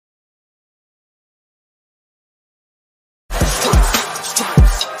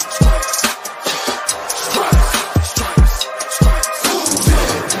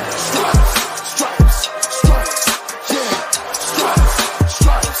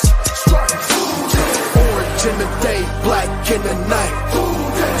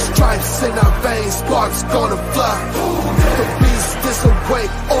sparks gonna fly. The beast is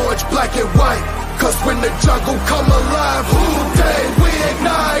awake, orange, black, and white. Cause when the jungle come alive, day we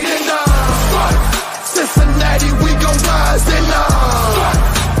ignite in Cincinnati, we gon' rise in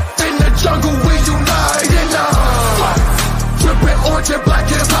the jungle, we unite in drippin' orange and black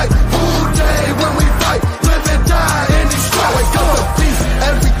and white. Day when we fight, live and die in these stripes. Wake up the beast,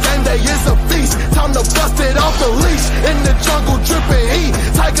 every game day is a feast. Time to bust it off the leash. In the jungle, drippin' heat.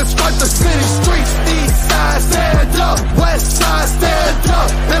 Tiger stripe the city streets. East side, stand up. West side, stand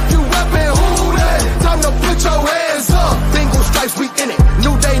up. If you reppin', who that? Time to put your hands up. Bingo stripes, we in it.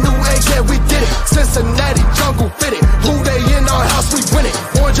 New day, new age, yeah, we did it. Cincinnati, jungle fitted. Who they in our house, we win it.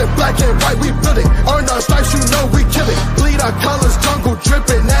 Orange and black and white, we build it. Earn our stripes, you know we kill it. Bleed our colors, jungle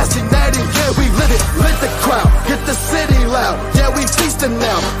drippin'. Nasty, natty, yeah, we lit it. Lit the crowd, get the city loud. Yeah, we feastin'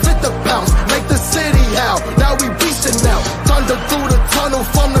 now. Fit the bounce, make the city howl. Now we beastin' now. Thunder through the tunnel,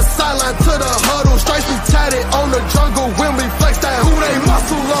 from the sideline to the huddle. Stripes we tatted on the jungle when we flex that who they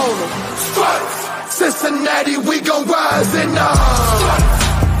muscle on them. Stripes, Cincinnati, we gon' rise in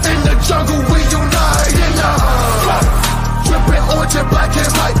the jungle, we unite in drippin' orange and black and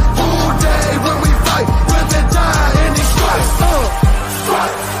white. All day when we fight, live and die in these stripes.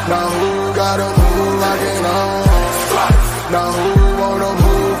 Now who gotta move like it on? Now who wanna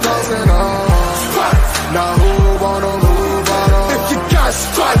move closing on? Now who wanna move on? If you got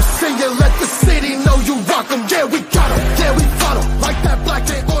stripes and you let the city know you rock 'em, yeah we got 'em, yeah we fought 'em. Like that black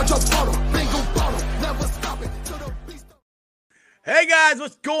and orange on bottle, bingo bottle, never stop it till the beast. Hey guys,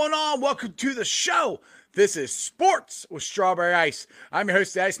 what's going on? Welcome to the show. This is Sports with Strawberry Ice. I'm your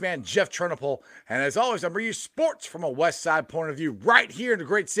host, the Iceman, Jeff Turnipole. And as always, I'm bringing you sports from a West Side point of view right here in the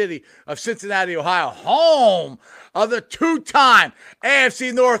great city of Cincinnati, Ohio, home of the two-time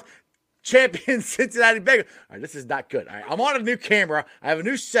AFC North champion Cincinnati Bengals. All right, this is not good. All right, I'm on a new camera. I have a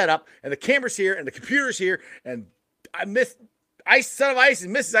new setup, and the camera's here, and the computer's here, and I miss Ice, son of Ice,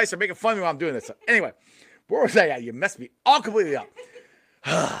 and Mrs. Ice are making fun of me while I'm doing this. So anyway, where was I at? You messed me all completely up.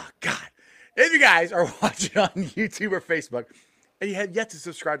 Oh, God. If you guys are watching on YouTube or Facebook and you have yet to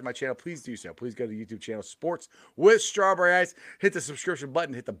subscribe to my channel, please do so. Please go to the YouTube channel, Sports with Strawberry Ice. Hit the subscription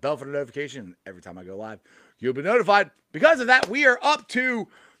button, hit the bell for the notification, and every time I go live, you'll be notified. Because of that, we are up to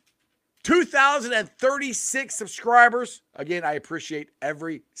 2,036 subscribers. Again, I appreciate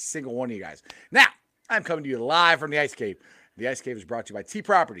every single one of you guys. Now, I'm coming to you live from the Ice Cave. The Ice Cave is brought to you by T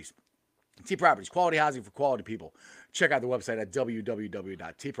Properties. T Properties, quality housing for quality people. Check out the website at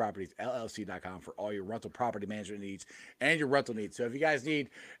www.tpropertiesllc.com for all your rental property management needs and your rental needs. So if you guys need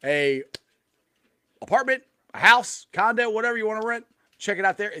a apartment, a house, condo, whatever you want to rent, check it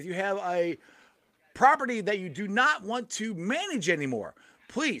out there. If you have a property that you do not want to manage anymore,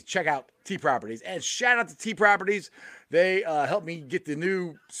 please check out T Properties. And shout out to T Properties. They helped me get the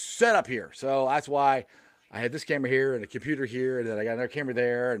new setup here. So that's why I had this camera here and a computer here, and then I got another camera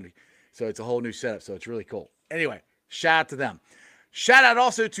there. And so it's a whole new setup. So it's really cool. Anyway, shout out to them. Shout out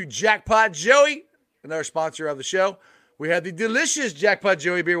also to Jackpot Joey, another sponsor of the show. We have the delicious Jackpot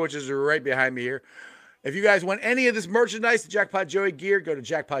Joey beer, which is right behind me here. If you guys want any of this merchandise, the Jackpot Joey gear, go to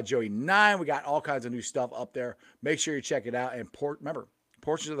Jackpot Joey 9. We got all kinds of new stuff up there. Make sure you check it out. And remember,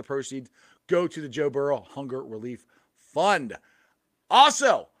 portions of the proceeds go to the Joe Burrow Hunger Relief Fund.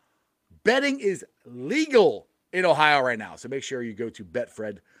 Also, betting is legal in Ohio right now. So make sure you go to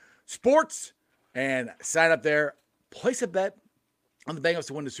Betfred Sports and sign up there. Place a bet on the Bengals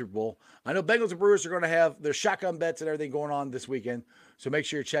to win the Super Bowl. I know Bengals and Brewers are going to have their shotgun bets and everything going on this weekend. So make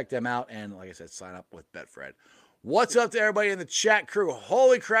sure you check them out. And like I said, sign up with Betfred. What's up to everybody in the chat crew?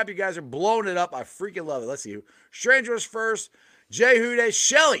 Holy crap, you guys are blowing it up. I freaking love it. Let's see who. Strangers first. Jay Hude.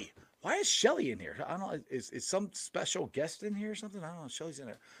 Shelly. Why is Shelly in here? I don't know. Is some special guest in here or something? I don't know. Shelly's in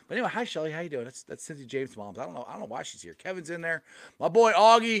there. But anyway, hi, Shelly. How you doing? That's Cynthia James' mom. I don't know why she's here. Kevin's in there. My boy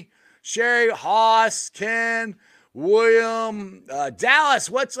Augie. Sherry, Haas, Ken, William,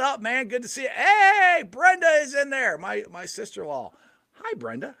 Dallas, what's up, man? Good to see you. Hey, Brenda is in there, my sister-in-law. Hi,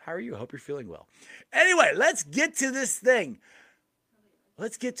 Brenda. How are you? I hope you're feeling well. Anyway, let's get to this thing.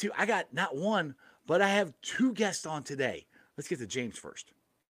 I got not one, but I have two guests on today. Let's get to James first.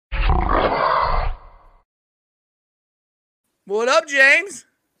 What up, James?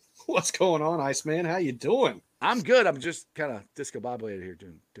 What's going on, Iceman? How you doing? I'm good. I'm just kind of discombobulated here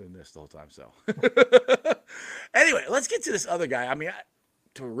doing this the whole time. So anyway, let's get to this other guy. I mean,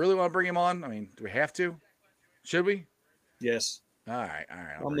 do we really want to bring him on? I mean, do we have to? Should we? Yes. All right.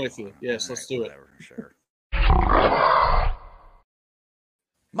 I'm with you. Yes, let's do it. Sure.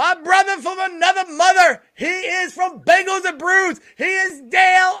 My brother from another mother. He is from Bengals and Brews. He is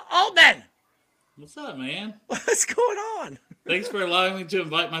Dale Altman. What's up, man? What's going on? Thanks for allowing me to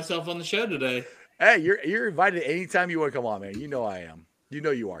invite myself on the show today. Hey, you're invited anytime you want to come on, man. You know I am. You know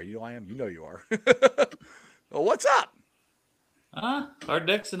you are. You know I am. You know you are. Well, what's up? Hard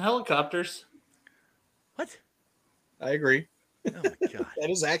decks and helicopters. What? I agree. Oh my god. That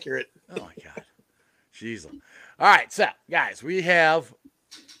is accurate. Oh my god. Jeez. All right, so guys, we have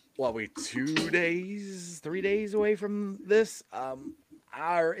 3 days away from this.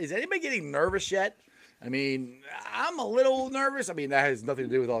 Is anybody getting nervous yet? I mean, I'm a little nervous. I mean, that has nothing to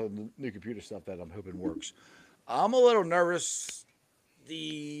do with all the new computer stuff that I'm hoping works. I'm a little nervous.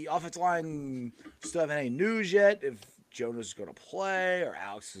 The offensive line still haven't any news yet. If Jonah's going to play or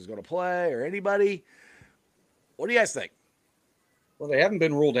Alex is going to play or anybody. What do you guys think? Well, they haven't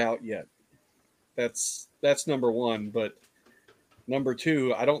been ruled out yet. That's number one. But number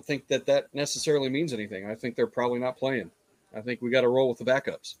two, I don't think that necessarily means anything. I think they're probably not playing. I think we got to roll with the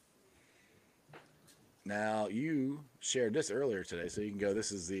backups. Now, you shared this earlier today, so you can go.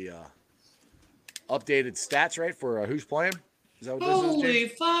 This is the updated stats, right, for who's playing? Is that what this is, Holy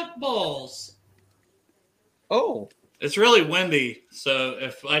James? fuck balls. Oh, It's really windy, so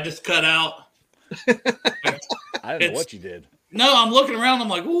if I just cut out. I don't know what you did. No, I'm looking around. I'm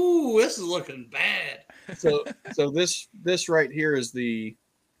like, ooh, this is looking bad. so this right here is the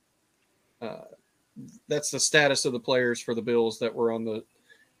that's the status of the players for the Bills that were on the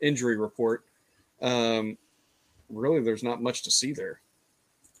injury report. Really, there's not much to see there.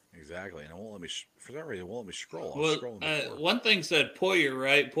 Exactly, and it won't let me. For that reason, it won't let me scroll. Well, one thing said Poyer,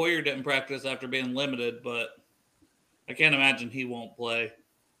 right? Poyer didn't practice after being limited, but I can't imagine he won't play.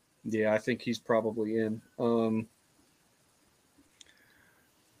 Yeah, I think he's probably in.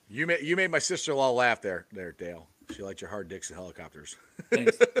 You made my sister-in-law laugh there, Dale. She liked your hard dicks and helicopters.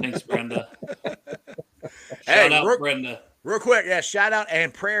 Thanks, Brenda. Hey, Shout out, Brenda. Real quick, yeah, shout out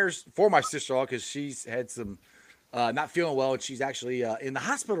and prayers for my sister-in-law because she's had some not feeling well, and she's actually in the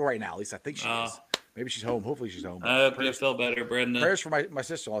hospital right now. At least I think she is. Maybe she's home. Hopefully she's home. I hope you feel better, Brenda. Prayers for my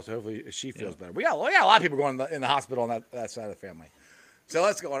sister-in-law, so hopefully she feels better. We got a lot of people going in the hospital on that side of the family. So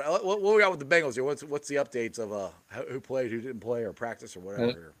let's go on. What we got with the Bengals here? What's the updates of who played, who didn't play, or practice, or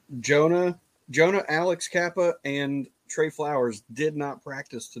whatever? Jonah, Alex Kappa, and Trey Flowers did not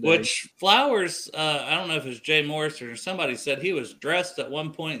practice today. Which Flowers, I don't know if it's Jay Morris or somebody said he was dressed at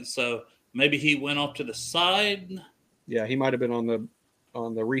one point, so maybe he went off to the side. Yeah, he might have been on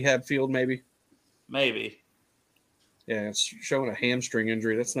the rehab field, maybe. Maybe. Yeah, it's showing a hamstring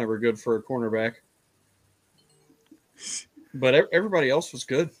injury. That's never good for a cornerback. But everybody else was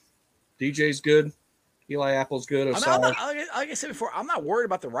good. DJ's good. Eli Apple's good. Like I said before, I'm not worried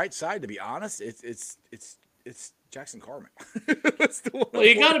about the right side. To be honest, it's Jackson Carman. Well,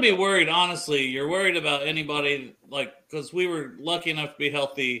 you got to be worried. Honestly, you're worried about anybody because we were lucky enough to be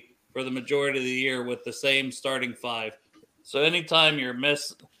healthy for the majority of the year with the same starting five. So anytime you're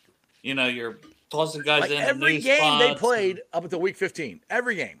you're tossing guys in every game they played up until week 15.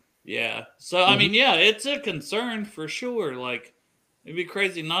 Every game. Yeah. So, I mean, yeah, it's a concern for sure. Like, it'd be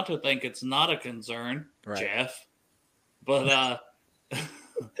crazy not to think it's not a concern, right, Jeff. But,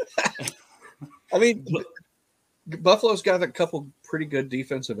 I mean, Buffalo's got a couple pretty good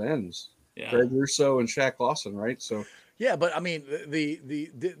defensive ends. Yeah. Greg Russo and Shaq Lawson, right? So, yeah, but I mean,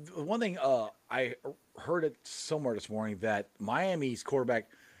 the one thing I heard it somewhere this morning that Miami's quarterback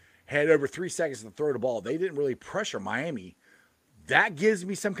had over 3 seconds to throw the ball. They didn't really pressure Miami. That gives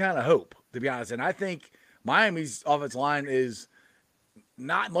me some kind of hope, to be honest. And I think Miami's offensive line is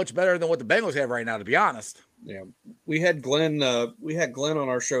not much better than what the Bengals have right now, to be honest. Yeah, we had Glenn on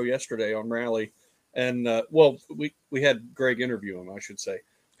our show yesterday on Rally, and we had Greg interview him, I should say,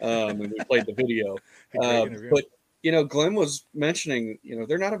 and we played the video. But Glenn was mentioning,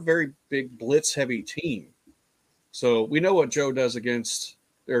 they're not a very big blitz heavy team, so we know what Joe does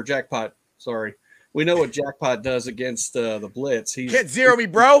Jackpot. Sorry. We know what Jackpot does against the blitz. He can't zero me,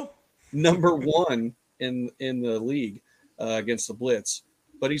 bro. Number one in the league against the blitz,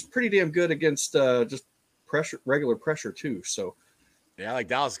 but he's pretty damn good against just regular pressure too. So, yeah, like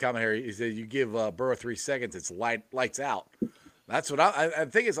Dallas' commentary, he said you give Burrow 3 seconds, it's lights out. That's what I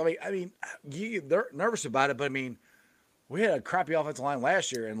think. I mean, they're nervous about it, but I mean, we had a crappy offensive line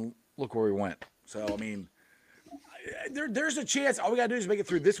last year, and look where we went. So, I mean. There's a chance all we got to do is make it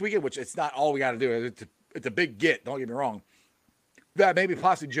through this weekend, which it's not all we got to do. It's a big get, don't get me wrong. That maybe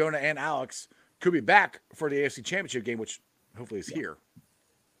possibly Jonah and Alex could be back for the AFC Championship game, which hopefully is here.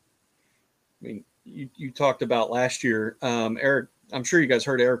 I mean, you talked about last year. Eric, I'm sure you guys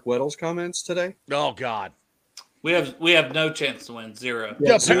heard Eric Weddle's comments today. Oh, God. We have no chance to win. Zero.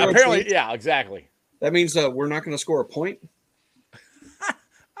 Yeah, apparently, yeah, exactly. That means we're not going to score a point? I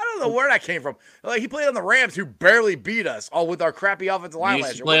don't know where that came from. Like, he played on the Rams, who barely beat us, all with our crappy offensive line He last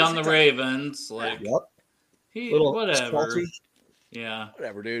used year. to play on the Ravens. Like, Yep. whatever. Salty. Yeah.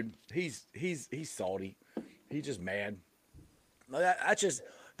 Whatever, dude. He's salty. He's just mad. That's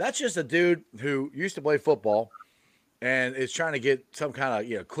just a dude who used to play football and is trying to get some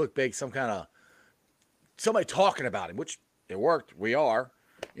kind of clickbait, some kind of somebody talking about him, which it worked. We are.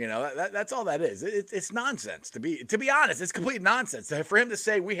 That's all that is. It's nonsense. To be honest, it's complete nonsense. For him to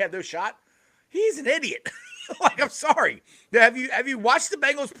say we had no shot, he's an idiot. Like, I'm sorry. Have you watched the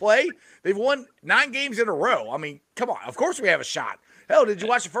Bengals play? They've won 9 games in a row. I mean, come on. Of course we have a shot. Hell, did you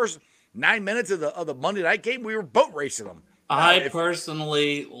watch the first 9 minutes of the Monday night game? We were boat racing them. I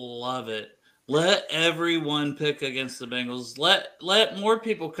personally love it. Let everyone pick against the Bengals. Let more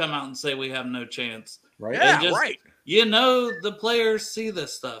people come out and say we have no chance. Right? Yeah, right. The players see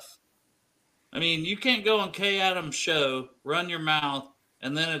this stuff. I mean, you can't go on Kay Adams' show, run your mouth,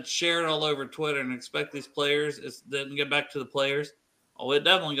 and then it's shared all over Twitter and expect these players. It didn't get back to the players. Oh, it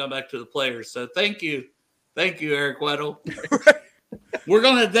definitely got back to the players. So thank you. Thank you, Eric Weddle. We're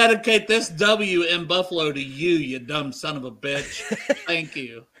going to dedicate this W in Buffalo to you dumb son of a bitch. Thank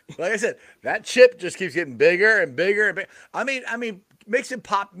you. Like I said, that chip just keeps getting bigger and bigger and bigger. I mean, Mixon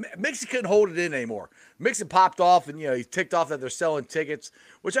couldn't hold it in anymore. Mixon popped off, and he ticked off that they're selling tickets,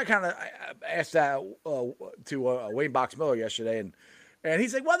 which I kind of asked that to Wayne Box Miller yesterday, and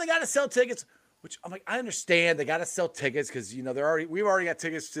he's like, "Well, they got to sell tickets." Which I'm like, I understand they got to sell tickets because we've already got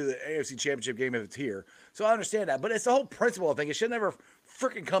tickets to the AFC Championship game if it's here, so I understand that. But it's the whole principle thing. It should never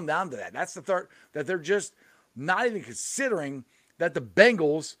freaking come down to that. That's the third that they're just not even considering that the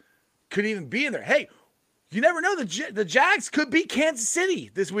Bengals could even be in there. Hey, you never know. The Jags could beat Kansas City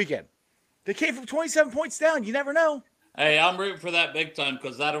this weekend. They came from 27 points down. You never know. Hey, I'm rooting for that big time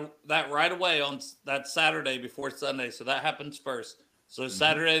because that right away on that Saturday before Sunday. So that happens first. So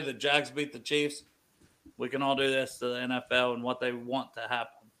Saturday, the Jags beat the Chiefs. We can all do this to the NFL and what they want to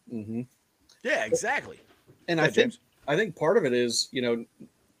happen. Mm-hmm. Yeah, exactly. And I think part of it is,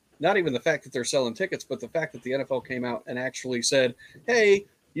 not even the fact that they're selling tickets, but the fact that the NFL came out and actually said, hey,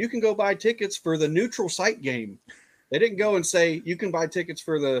 you can go buy tickets for the neutral site game. They didn't go and say you can buy tickets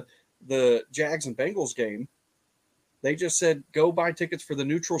for the Jags and Bengals game. They just said go buy tickets for the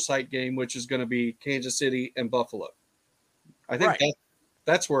neutral site game, which is going to be Kansas City and Buffalo. I think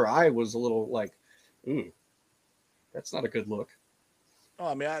that's where I was a little like, ooh, that's not a good look. Oh,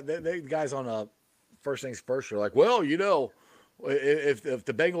 I mean, the guys on First Things First are like, well, if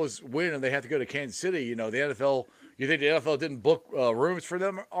the Bengals win and they have to go to Kansas City, the NFL, you think the NFL didn't book rooms for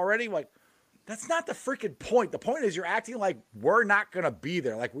them already? Like, that's not the freaking point. The point is you're acting like we're not going to be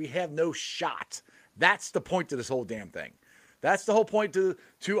there, like we have no shot. That's the point to this whole damn thing. That's the whole point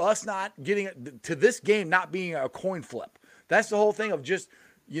to us not getting to this game not being a coin flip. That's the whole thing of just,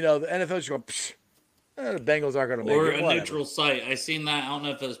 the NFL is going, the Bengals aren't going to make or it. Or a whatever. neutral site. I seen that. I don't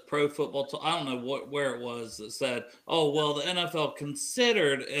know if it was Pro Football. I don't know where it was that said, oh, well, the NFL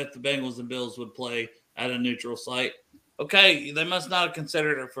considered if the Bengals and Bills would play at a neutral site. Okay, they must not have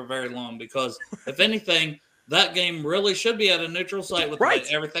considered it for very long because, if anything, that game really should be at a neutral site with the way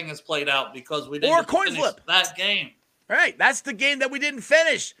everything is played out because we didn't coin flip that game. Right, that's the game that we didn't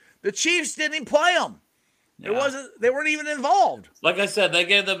finish. The Chiefs didn't even play them. Yeah. They weren't even involved. Like I said, they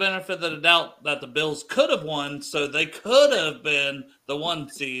gave the benefit of the doubt that the Bills could have won, so they could have been the 1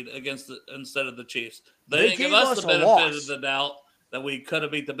 seed instead of the Chiefs. They didn't give us the benefit of the doubt that we could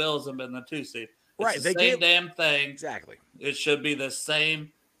have beat the Bills and been the 2 seed. It's the same damn thing. Exactly. It should be the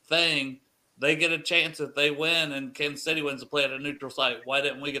same thing. They get a chance if they win and Kansas City wins to play at a neutral site. Why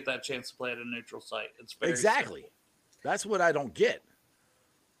didn't we get that chance to play at a neutral site? It's very simple. That's what I don't get.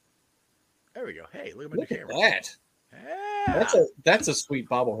 There we go. Hey, look at my camera. That. Yeah. That's a sweet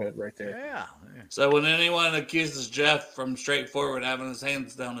bobblehead right there. Yeah. So when anyone accuses Jeff from straightforward having his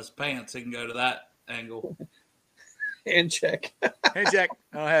hands down his pants, he can go to that angle. Hand check. Hand check.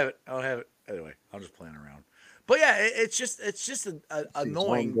 I don't have it. Anyway, I'm just playing around. But yeah, it's just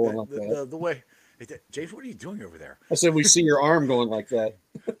annoying the way. James, what are you doing over there? I said we see your arm going like that.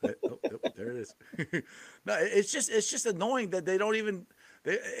 There it is. No, it's just annoying that they don't even.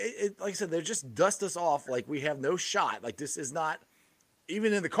 Like I said, they just dust us off like we have no shot. Like this is not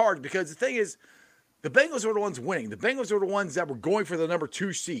even in the cards because the thing is, the Bengals were the ones winning. The Bengals were the ones that were going for the number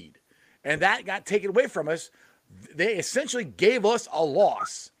 2 seed, and that got taken away from us. They essentially gave us a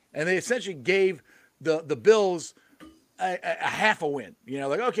loss, and they essentially gave the Bills a half a win.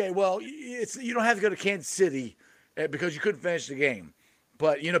 Like okay, well, you don't have to go to Kansas City because you couldn't finish the game,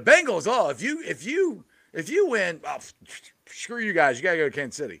 but Bengals. Oh, if you win, oh, screw you guys. You got to go to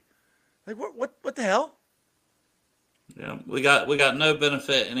Kansas City. Like, what the hell? Yeah, we got no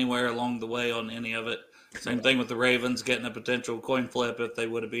benefit anywhere along the way on any of it. Same thing with the Ravens getting a potential coin flip if they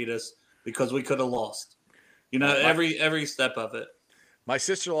would have beat us because we could have lost. Every step of it. My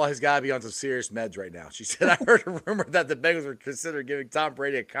sister-in-law has got to be on some serious meds right now. She said, "I heard a rumor that the Bengals were considering giving Tom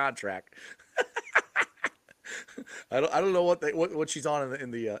Brady a contract." I don't know what she's on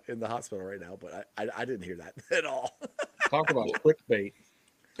in the hospital right now, but I didn't hear that at all. Talk about clickbait.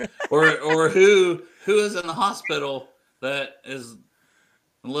 Or who is in the hospital that is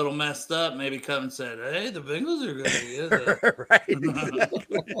a little messed up? Maybe come and said, "Hey, the Bengals are going to get Right?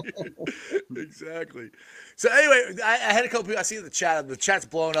 Exactly. So anyway, I had a couple people. I see the chat. The chat's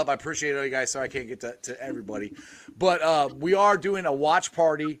blowing up. I appreciate all you guys. Sorry I can't get to everybody, but we are doing a watch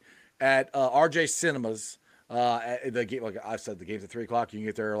party at RJ Cinemas. At the game, like I said, the game's at 3:00. You can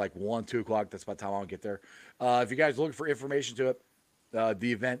get there like 1, 2 o'clock. That's about the time I'll get there. If you guys are looking for information to it,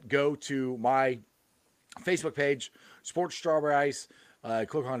 the event, go to my Facebook page, Sports Strawberry Ice.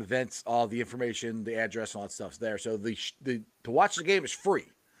 Click on events, all the information, the address, and all that stuff's there. So to watch the game is free.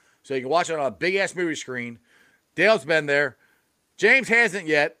 So you can watch it on a big ass movie screen. Dale's been there. James hasn't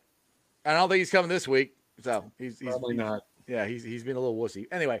yet. I don't think he's coming this week. So he's Probably not. Yeah, he's been a little wussy.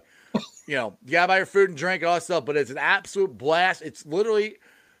 Anyway, you gotta buy your food and drink and all that stuff, but it's an absolute blast. It's literally,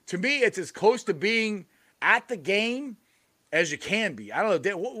 to me, it's as close to being at the game as you can be. I don't know,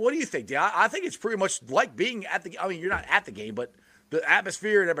 Dan, what do you think, Dan? I think it's pretty much like being at the. I mean, you're not at the game, but the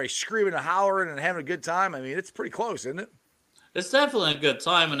atmosphere and everybody screaming and hollering and having a good time. I mean, it's pretty close, isn't it? It's definitely a good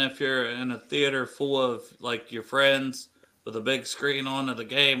time, and if you're in a theater full of like your friends with a big screen on of the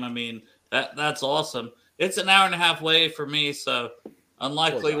game, I mean that's awesome. It's an hour and a half away for me, so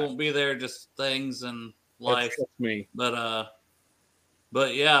unlikely won't be there. Just things and life. That's me.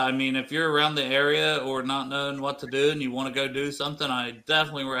 But yeah, I mean, if you're around the area or not knowing what to do and you want to go do something, I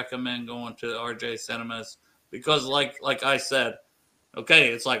definitely recommend going to RJ Cinemas because, like I said, okay,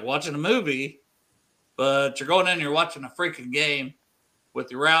 it's like watching a movie, but you're going in and you're watching a freaking game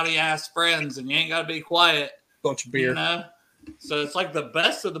with your rowdy ass friends, and you ain't got to be quiet. Bunch of beer. You know? So it's like the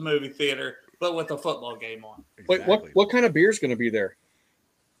best of the movie theater, but with a football game on. Exactly. Wait, what kind of beer is going to be there?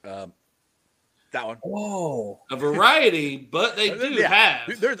 That one. Whoa. A variety, but they do have.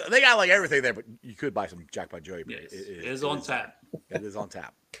 They got like everything there, but you could buy some Jack by Joey beer. Yes, it is on tap. It is on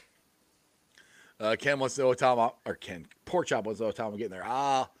tap. Ken wants to know what time, Pork Chop wants to know what time I'm getting there.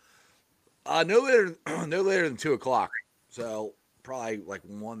 No later than 2 o'clock. So probably like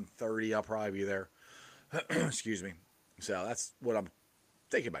 1:30. I'll probably be there. Excuse me. So that's what I'm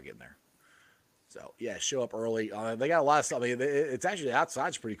thinking about getting there. So yeah, show up early. They got a lot of stuff. I mean, it's actually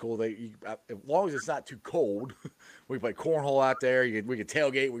outside's pretty cool. As long as it's not too cold, we can play cornhole out there. We can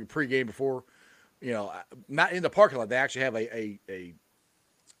tailgate. We can pregame before. Not in the parking lot. They actually have a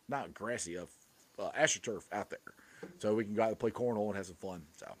not grassy, AstroTurf out there, so we can go out and play cornhole and have some fun.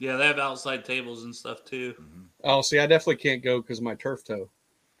 So yeah, they have outside tables and stuff too. Mm-hmm. Oh, see, I definitely can't go because of my turf toe.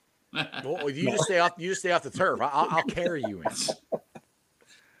 Well, you just stay off. You just stay off the turf. I'll carry you in.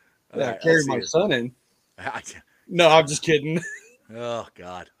 I carry my son in. No, I'm just kidding. Oh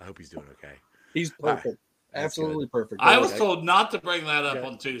God, I hope he's doing okay. He's perfect. Right. Absolutely perfect. I was told not to bring that up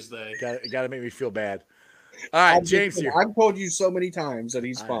on Tuesday. Got to make me feel bad. All right, James here. I've told you so many times that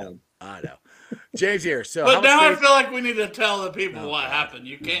he's fine. I know. James here. So, but now I feel like we need to tell the people what happened.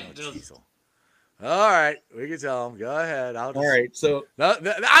 You can't just. All right, we can tell them. Go ahead. All right. So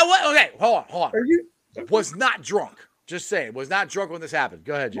okay. Hold on. Are you? Was not drunk. Just saying, was not drunk when this happened.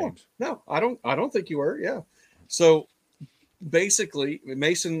 Go ahead, James. No, I don't think you were. Yeah. So basically,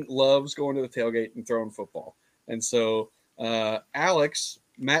 Mason loves going to the tailgate and throwing football, and so Alex,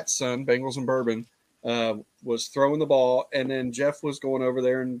 Matt's son, Bengals and Bourbon, was throwing the ball, and then Jeff was going over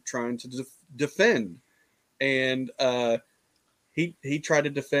there and trying to defend, and he tried to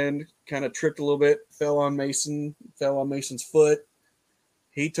defend, kind of tripped a little bit, fell on Mason's foot.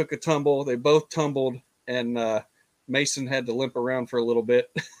 He took a tumble. They both tumbled, and Mason had to limp around for a little bit.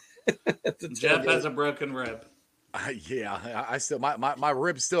 Jeff has a broken rib. Yeah, I still my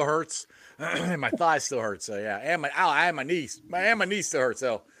rib still hurts, and my thigh still hurts. So yeah, and my knees, my knee still hurts.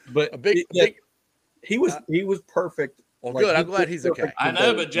 So, but he was perfect. Well, good. I'm glad he's okay. I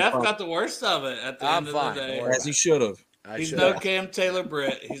know, but Jeff got the worst of it at the end of the day, as he should have. He's no Cam Taylor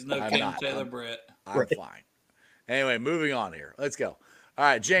Britt. I'm fine. Anyway, moving on here. Let's go. All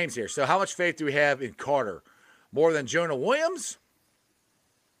right, James here. So, how much faith do we have in Carter? More than Jonah Williams?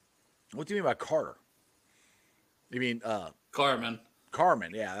 What do you mean by Carter? You mean Carmen?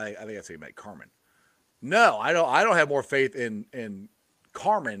 Carmen, yeah, I think that's what you meant, Carmen. No, I don't have more faith in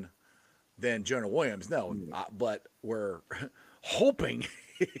Carmen than Jonah Williams. No, but we're hoping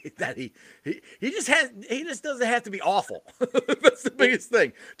that he just doesn't have to be awful. That's the biggest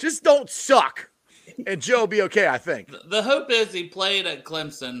thing. Just don't suck, and Joe will be okay. I think. The hope is he played at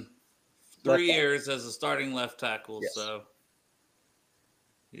Clemson 3 years as a starting left tackle. Yes. So,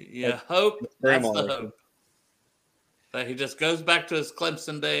 hope that's the hope that he just goes back to his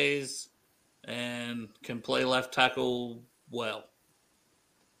Clemson days and can play left tackle well.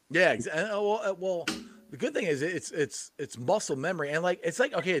 Yeah. Well. The good thing is it's muscle memory, and it's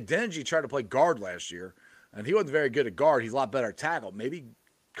like okay, Adeniji tried to play guard last year, and he wasn't very good at guard. He's a lot better at tackle. Maybe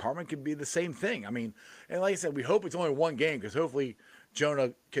Carman could be the same thing. I mean, and like I said, we hope it's only one game because hopefully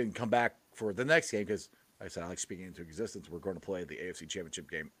Jonah can come back for the next game because, like I said, I like speaking into existence. We're going to play the AFC Championship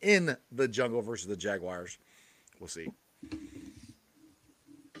game in the Jungle versus the Jaguars. We'll see.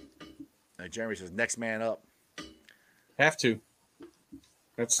 And Jeremy says, "Next man up." Have to.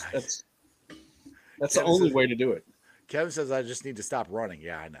 That's the only way to do it. Kevin says, I just need to stop running.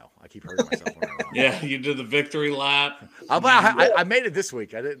 Yeah, I know. I keep hurting myself when I run. Yeah, you did the victory lap. I made it this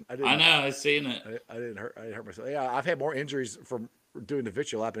week. I didn't. I know. I seen it. I didn't hurt myself. Yeah, I've had more injuries from doing the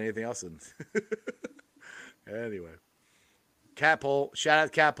victory lap than anything else. Anyway, Catpole. Shout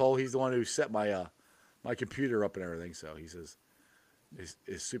out Catpole. He's the one who set my my computer up and everything. So he says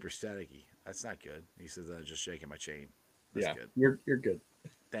it's super staticky. That's not good. He says I'm just shaking my chain. That's good. You're good.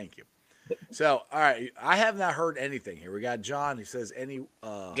 Thank you. So, all right, I have not heard anything here. We got John. He says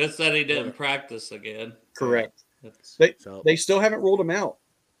just that he didn't practice again. Correct. They still haven't ruled him out.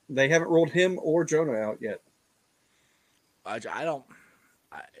 They haven't ruled him or Jonah out yet. Wouldn't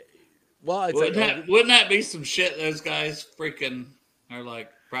that be some shit? Those guys freaking are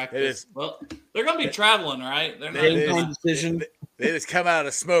like practice. Well, they're gonna be traveling, right? They're not decision. They just come out of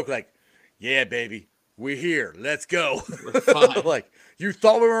the smoke like, yeah, baby, we're here. Let's go. We're fine. Like, you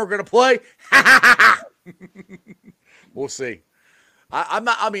thought we weren't going to play? We'll see. I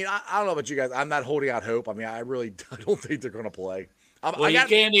don't know about you guys. I'm not holding out hope. I mean, I don't think they're going to play. You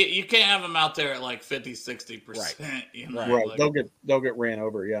can't have them out there at like 50-60%. Right. You know, right. Like, They'll get ran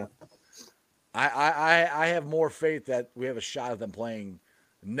over. Yeah. I have more faith that we have a shot of them playing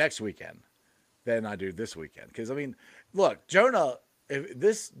next weekend than I do this weekend. Because, I mean, look, Jonah, if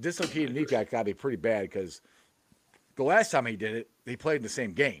this dislocated kneecap got to be pretty bad because the last time he did it, he played in the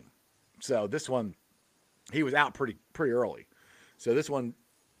same game. So this one, he was out pretty early. So this one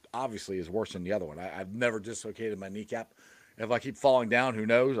obviously is worse than the other one. I've never dislocated my kneecap. If I keep falling down, who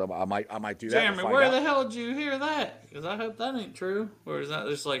knows? I might do that. Jeremy, where the hell did you hear that? Because I hope that ain't true. Or is that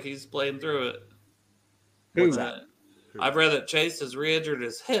just like he's playing through it? Who's that? I've read that Chase has re-injured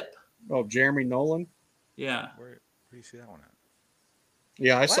his hip. Oh, Jeremy Nolan? Yeah. Where do you see that one at?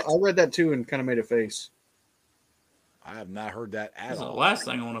 Yeah, I read that too and kind of made a face. I have not heard that at That's all. the last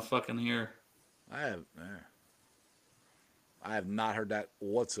thing I want to fucking hear. I have not heard that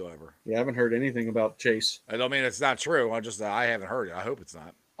whatsoever. Yeah, I haven't heard anything about Chase. I don't mean it's not true. I haven't heard it. I hope it's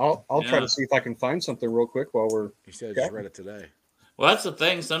not. I'll try to see if I can find something real quick while we're. He said I just read it today. Well, that's the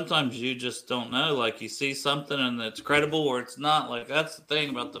thing. Sometimes you just don't know. Like you see something and it's credible or it's not. Like that's the thing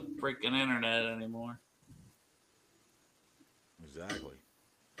about the freaking internet anymore. Exactly.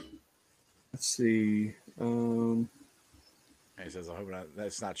 Let's see. And he says, I hope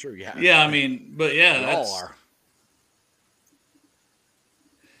that's not true. Yeah. Yeah, I mean, but yeah, they all are.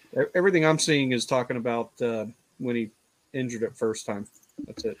 Everything I'm seeing is talking about when he injured it first time.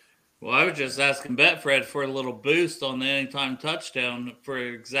 That's it. Well, I was just asking Betfred for a little boost on the anytime touchdown for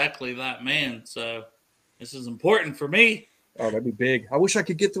exactly that man. So this is important for me. Oh, that'd be big. I wish I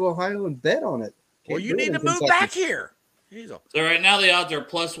could get to Ohio and bet on it. Well, you need to move back here. So right now the odds are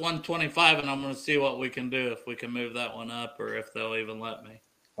plus 125, and I'm going to see what we can do if we can move that one up or if they'll even let me.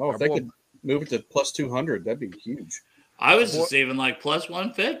 Oh, if they could move it to plus 200, that'd be huge. I was just even like plus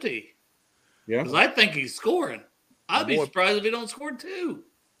 150. Yeah. Because I think he's scoring. I'd be surprised if he don't score two.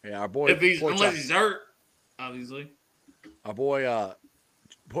 Yeah, our boy. Unless he's hurt, obviously. Our boy,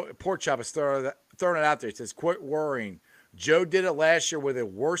 Pork Chop is throwing it out there. He says, quit worrying. Joe did it last year with a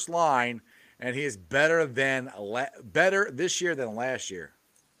worse line, and he is better this year than last year.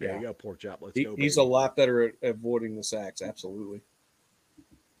 There you go, Pork Chop. Let's go. He's a lot better at avoiding the sacks. Absolutely.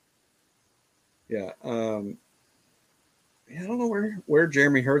 Yeah. I don't know where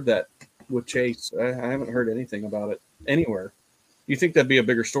Jeremy heard that with Chase. I haven't heard anything about it anywhere. You think that'd be a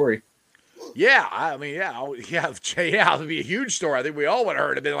bigger story? Yeah, I mean, yeah, it'd be a huge story. I think we all would have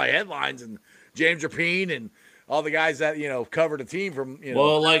heard it. Been like headlines and James Rapine and all the guys that covered the team from.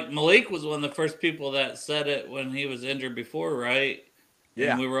 Well, like Malik was one of the first people that said it when he was injured before, right?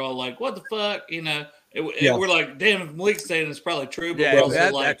 Yeah, and we were all like, "What the fuck?" We're like, "Damn, if Malik's saying it's probably true," but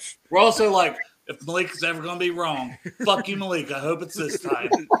we're also like, if Malik is ever going to be wrong, fuck you, Malik. I hope it's this time.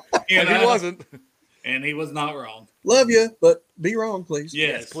 And he wasn't. And he was not wrong. Love you, but be wrong, please.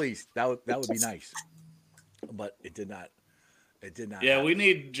 Yes, please. That would be nice. But it did not. It did not. Yeah, happen. we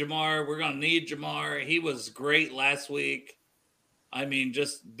need Jamar. We're going to need Jamar. He was great last week. I mean,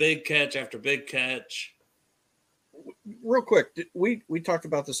 just big catch after big catch. Real quick, we talked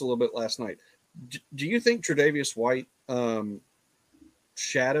about this a little bit last night. Do you think Tre'Davious White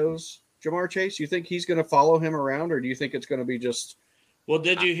shadows Jamar Chase? You think he's going to follow him around, or do you think it's going to be just? Well,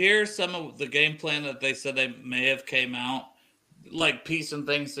 did you hear some of the game plan that they said they may have came out, like piecing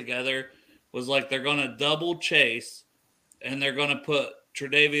things together? Was like they're going to double Chase, and they're going to put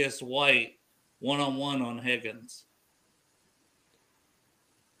Tre'Davious White one-on-one on Higgins.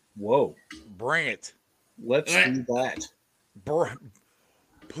 Whoa! Bring it. Let's do that.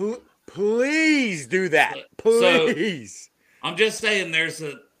 Please do that. Please. So, I'm just saying there's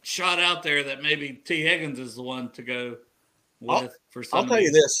a shot out there that maybe T. Higgins is the one to go with for some I'll tell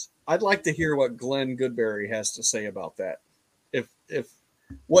you this. I'd like to hear what Glenn Goodberry has to say about that. If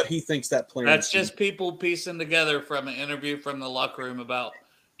what he thinks that plan That's is. just people piecing together from an interview from the locker room about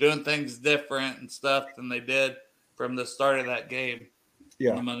doing things different and stuff than they did from the start of that game.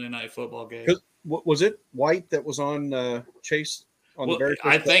 Yeah. The Monday Night Football game. Was it White that was on Chase on the very first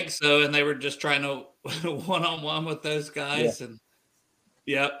I play? think so, and they were just trying to one-on-one with those guys, and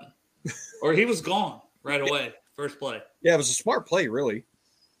or he was gone right away, first play. Yeah, it was a smart play, really.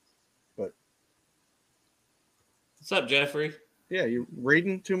 But what's up, Jeffrey? Yeah, you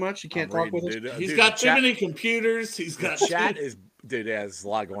reading too much? You can't talk with us? He's got too many computers. He's got chat is there's a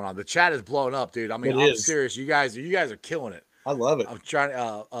lot going on. The chat is blowing up, dude. I mean, I'm serious. You guys are killing it. I love it. I'm trying.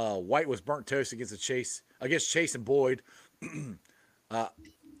 White was burnt toast against Chase and Boyd.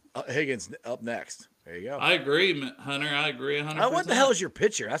 Higgins up next. There you go. I agree, Hunter. I agree 100%. What the hell is your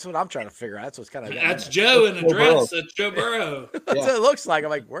picture? That's what I'm trying to figure out. That's what's kind of. That's Joe in a dress. That's Joe Burrow. That's what it looks like. I'm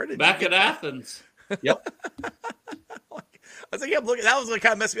like, where did back at Athens? Yep. I was like, kept looking. That was what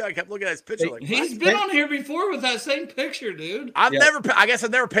kind of messed me up. I kept looking at his picture. Like, he's been on here before with that same picture, dude. I guess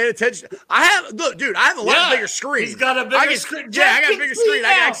I've never paid attention. I have, look, dude. I have a lot bigger screen. He's got a bigger screen. Yeah, I got a bigger screen.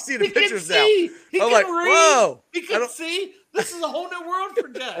 I can see the pictures now. He can like, read. Whoa. He can see. This is a whole new world for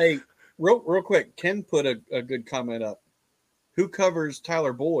Jeff. Hey, real quick, Ken put a good comment up. Who covers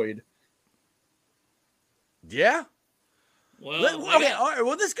Boyd? Yeah. Well, okay. All right.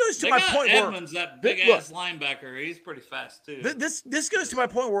 Well, this goes to my point Edmonds, that big ass linebacker. He's pretty fast too. This goes to my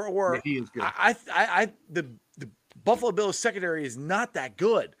point where he is good. The Buffalo Bills secondary is not that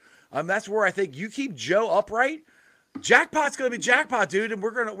good. That's where I think you keep Joe upright. Jackpot's going to be jackpot, dude, and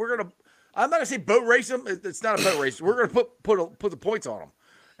we're gonna. I'm not gonna say boat race him. It's not a boat race. We're gonna put the points on him.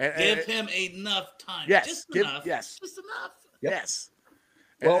 And give him enough time. Yes. Just enough. Yes. Just enough. Yep. Yes.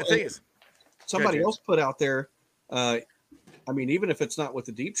 Well, the thing is, somebody else put out there. I mean, even if it's not with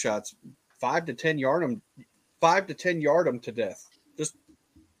the deep shots, 5 to 10 yard them to death. Just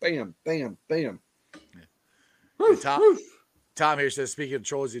bam, bam, bam. Yeah. Tom here says, speaking of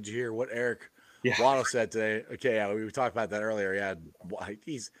trolls, did you hear what Eric Waddle said today? Okay, yeah, we talked about that earlier. Yeah,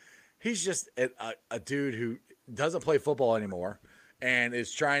 he's just a dude who doesn't play football anymore and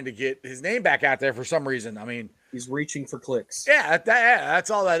is trying to get his name back out there for some reason. I mean, he's reaching for clicks. Yeah,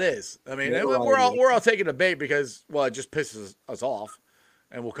 that's all that is. I mean, we're all taking a bait because, well, it just pisses us off,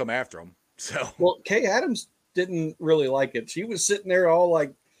 and we'll come after him. So, well, Kay Adams didn't really like it. She was sitting there all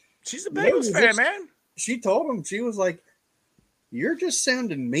like, she's a Bengals fan, man. She told him, she was like, "You're just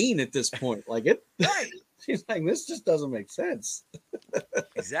sounding mean at this point." Like it. She's like, "This just doesn't make sense."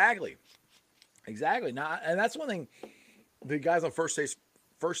 Exactly. Now, and that's one thing. The guys on First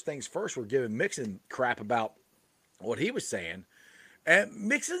Things First were giving Mixon crap about what he was saying. And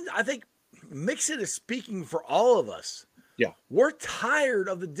Mixon, I think Mixon is speaking for all of us. Yeah. We're tired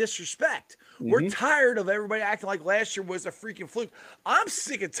of the disrespect. Mm-hmm. We're tired of everybody acting like last year was a freaking fluke. I'm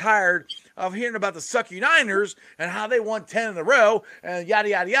sick and tired of hearing about the Sucky Niners and how they won 10 in a row and yada,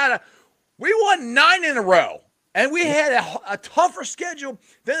 yada, yada. We won 9 in a row. And we had a tougher schedule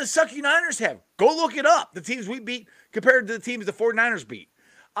than the Sucky Niners have. Go look it up. The teams we beat compared to the teams the 49ers beat.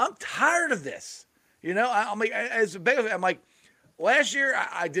 I'm tired of this. You know, I'm like, as a Bengals fan, I'm like, last year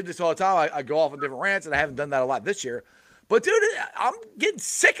I did this all the time. I go off on different rants, and I haven't done that a lot this year. But dude, I'm getting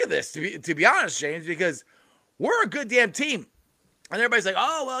sick of this to be honest, James, because we're a good damn team, and everybody's like,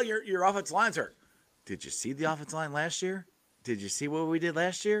 "Oh well, your offensive line's hurt." Did you see the offensive line last year? Did you see what we did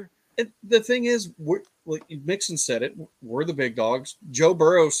last year? And the thing is, like Mixon said it, we're the big dogs. Joe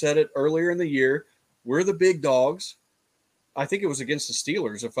Burrow said it earlier in the year. We're the big dogs. I think it was against the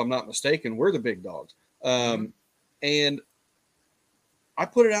Steelers, if I'm not mistaken. We're the big dogs. And I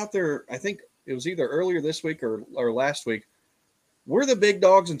put it out there, I think it was either earlier this week or last week. We're the big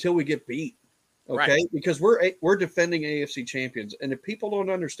dogs until we get beat. Okay, Right. because we're defending AFC champions, and if people don't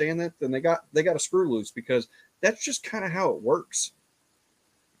understand that, then they got a screw loose, because that's just kind of how it works.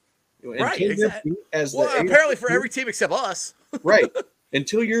 Right, Until you're exactly. beat as the Well, apparently AFC for every team except us. right.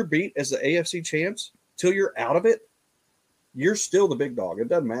 Until you're beat as the AFC champs, till you're out of it, you're still the big dog. It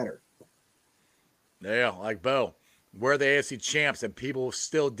doesn't matter. Yeah, like Bo. We're the AFC champs, and people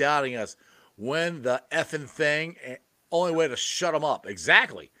still doubting us. Win the effing thing. Only way to shut them up.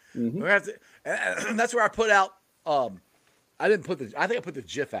 Exactly. Mhm. We have to, and that's where I put out. I think I put the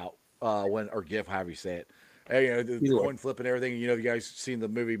GIF out or GIF, however you say it. The Either way. coin flip and everything. You guys seen the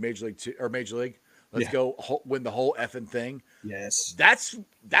movie Major League? Let's Yeah. go win the whole effing thing. Yes. That's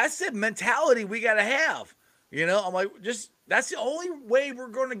the mentality we got to have. I'm like, that's the only way we're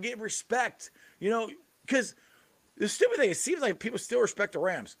going to get respect. Because the stupid thing, it seems like people still respect the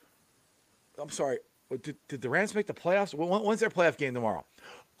Rams. I'm sorry. Did the Rams make the playoffs? When's their playoff game tomorrow?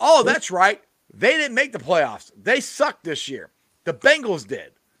 Oh, that's right. They didn't make the playoffs. They sucked this year. The Bengals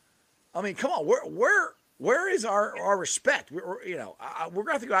did. I mean, come on. Where is our respect? We're going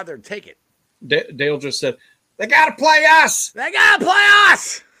to have to go out there and take it. Dale just said, they got to play us. They got to play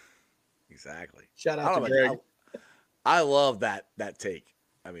us. Exactly. Shout out to Greg. I love that take.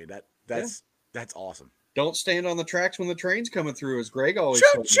 I mean, that's awesome. Don't stand on the tracks when the train's coming through, as Greg always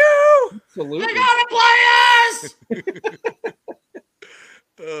Choo says. choo! Absolutely. They gotta play us.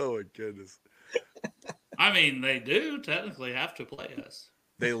 Oh my goodness. I mean, they do technically have to play us.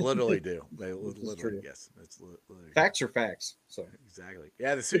 They literally do. They true. literally, yes. That's literally Facts are facts. So exactly.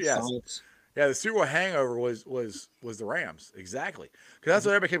 Yeah, the it's Super science. Bowl hangover was the Rams. Exactly. Because that's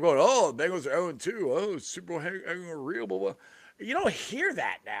what everybody kept going, oh, the Bengals are 0-2. Oh, Super Bowl hangover real, blah, blah. You don't hear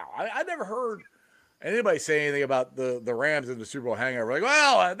that now. I never heard anybody say anything about the Rams and the Super Bowl hangover. Like,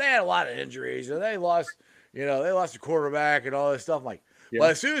 well, they had a lot of injuries and they lost a quarterback and all this stuff. I'm like,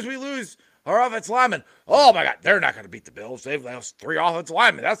 but as soon as we lose our offensive lineman, oh my God, they're not going to beat the Bills. They've lost 3 offensive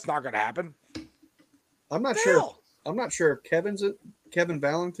linemen. That's not going to happen. I'm not sure. I'm not sure if Kevin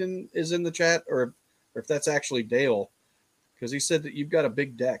Valentin is in the chat or if that's actually Dale, because he said that you've got a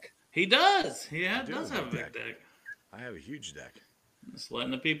big deck. He does. He I do does have a have a big big deck. I have a huge deck. Just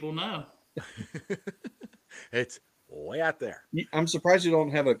letting the people know. It's way out there. I'm surprised you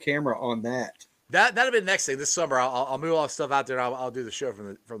don't have a camera on that. That'll be the next thing this summer. I'll move all the stuff out there. And I'll do the show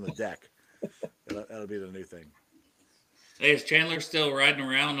from the deck. That'll be the new thing. Hey, is Chandler still riding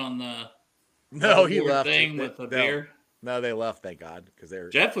around on the No, he board left. thing with a beer? No, they left. Thank God, because they're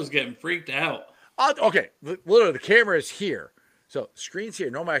Jeff was getting freaked out. okay. Literally, the camera is here. So screen's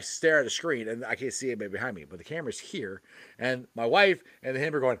here. Normally, I stare at a screen and I can't see anybody behind me, but the camera's here, and my wife and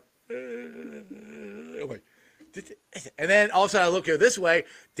him are going. I'm like, and then all of a sudden I look this way.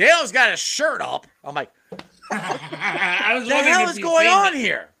 Dale's got his shirt up. I'm like, I was what the wondering hell if is you going seen on it.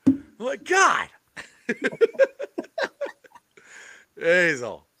 here? I'm like, God.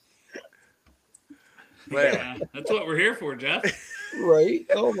 Hazel. But anyway, Yeah, that's what we're here for, Jeff. Right?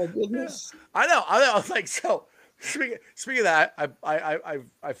 Oh my goodness. I know. I was like, so speaking of that,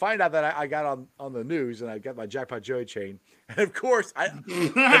 I find out that I got on the news and I got my Jackpot Joey chain, and of course,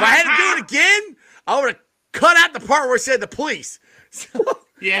 if I had to do it again, I would have cut out the part where it said the police. So,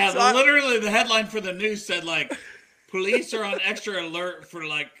 Yeah, so literally the headline for the news said like, police are on extra alert for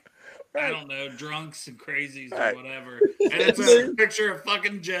like, I don't know, drunks and crazies or Right. whatever. And it's a picture of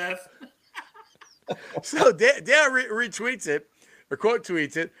fucking Jeff. So Dale retweets it or quote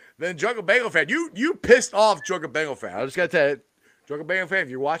tweets it. Then Drunken Bengal fan, you pissed off Drunken Bengal fan. I just gotta tell you, Drunken Bengal fan, if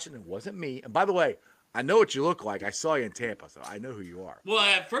you're watching, it wasn't me. And by the way, I know what you look like. I saw you in Tampa, so I know who you are. Well,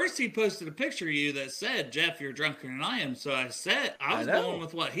 at first he posted a picture of you that said, Jeff, you're drunker than I am. So I was know. going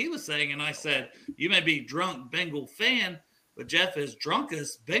with what he was saying, and I said, you may be drunk Bengal fan, but Jeff is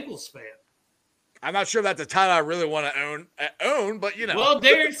drunkest Bengals fan. I'm not sure that's the title I really want to own, but you know. Well,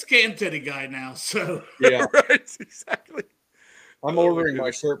 Derek's can titty guy now, so Yeah. Right, exactly. I'm ordering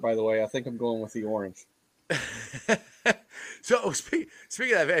my shirt, by the way. I think I'm going with the orange. So speaking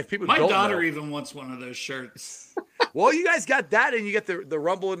of that, if people my don't daughter know, even wants one of those shirts. well, you guys got that, and you get the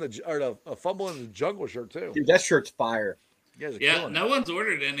rumble in the fumble in the jungle shirt too. Dude, that shirt's fire. You guys are Yeah, killing no it. one's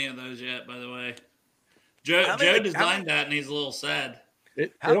ordered any of those yet, by the way. Joe How many- designed that, and he's a little sad.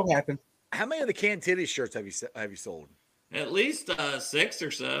 It'll happen. How many of the Can Titty shirts have you sold? At least 6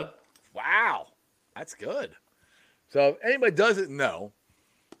 or so. Wow, that's good. So if anybody doesn't know,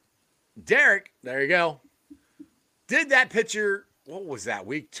 Derek, there you go, did that picture. What was that?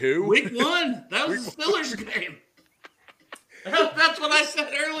 Week 2? Week 1. That was the Steelers game. That's what I said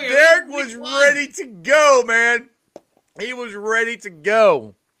earlier. Derek Week was 1. ready to go, man. He was ready to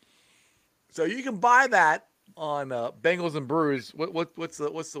go. So you can buy that on Bengals and Brews. What's the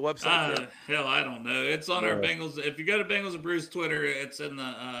website? Hell, I don't know. It's on our Bengals. If you go to Bengals and Brews Twitter, it's in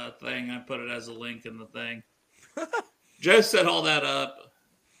the thing. I put it as a link in the thing. Joe set all that up.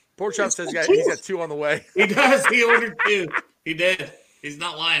 Pork Chop says he's got 2 on the way. He does. He ordered 2. He did. He's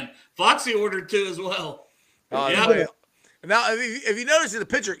not lying. Foxy ordered 2 as well. Yeah. Now, if you notice in the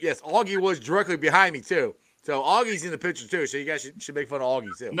picture, yes, Augie was directly behind me too. So Augie's in the picture too. So you guys should make fun of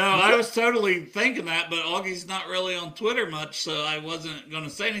Augie too. No, I was totally thinking that, but Augie's not really on Twitter much, so I wasn't going to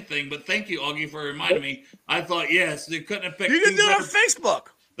say anything. But thank you, Augie, for reminding me. I thought, yes, they couldn't have picked. You can do it on Facebook.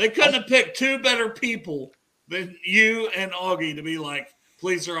 They couldn't have picked 2 better people than you and Augie to be like,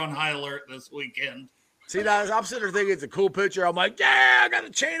 police are on high alert this weekend. See, now I'm sitting there thinking it's a cool picture. I'm like, yeah, I got the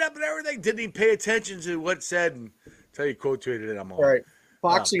chain up and everything. Didn't even pay attention to what it said and tell you quote tweeted it. I'm on. All right.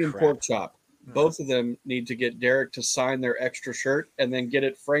 Foxy and Pork Chop. Both of them need to get Derek to sign their extra shirt and then get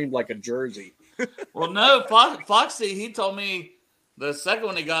it framed like a jersey. Well, no, Foxy, he told me the second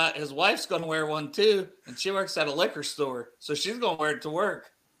one he got, his wife's going to wear one too, and she works at a liquor store, so she's going to wear it to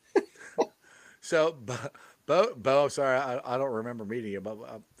work. So, Bo, sorry, I don't remember meeting you, but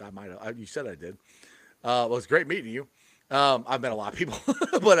I might have. You said I did. Well, it's great meeting you. I've met a lot of people,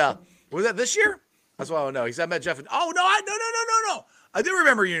 but was that this year? That's what I want to know. He said I met Jeff. No. I do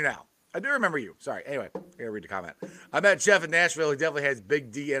remember you now. I do remember you. Sorry. Anyway, I gotta read the comment. I met Jeff in Nashville. He definitely has big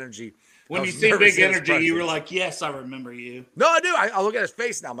D energy. When you see big energy, you were like, "Yes, I remember you." No, I do. I look at his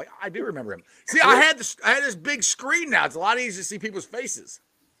face now. I'm like, I do remember him. See, I had this big screen now. It's a lot easier to see people's faces.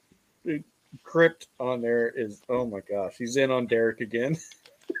 Dude, Crypt on there is, oh my gosh, he's in on Derek again.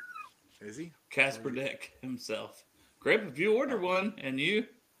 Is he? Casper Dick himself. Crypt, if you order one and you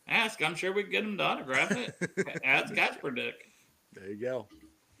ask, I'm sure we can get him to autograph it. Ask Casper Dick. There you go.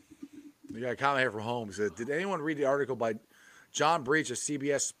 We got a comment here from Holmes. Did anyone read the article by John Breach of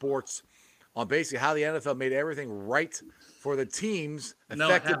CBS Sports on basically how the NFL made everything right for the teams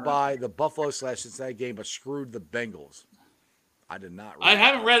affected by the Buffalo/Cincinnati game, but screwed the Bengals? I did not read I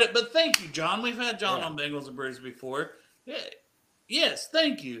haven't read it, but thank you, John. We've had John on Bengals and Brews before. Yeah. Yes,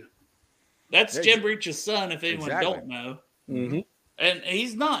 thank you. That's Jim Breach's son, if anyone don't know. Mm-hmm. And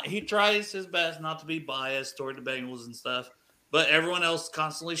he's not. He tries his best not to be biased toward the Bengals and stuff. But everyone else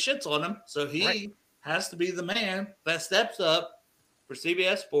constantly shits on him. So he has to be the man that steps up for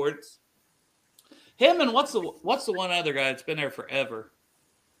CBS Sports. Him and what's the one other guy that's been there forever?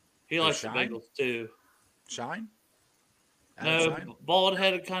 He likes the Bengals too. Shine? No,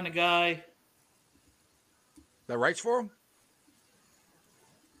 bald-headed kind of guy. That writes for him?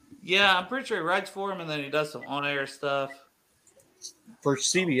 Yeah, I'm pretty sure he writes for him, and then he does some on-air stuff. For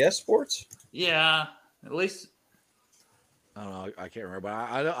CBS Sports? Yeah, at least... I don't know. I can't remember, but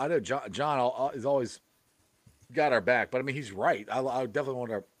I know John is always got our back. But I mean, he's right. I definitely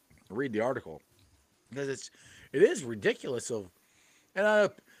want to read the article because it is ridiculous.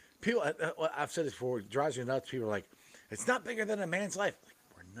 And people, I've said this before. It drives me nuts. People are like, "It's not bigger than a man's life." Like,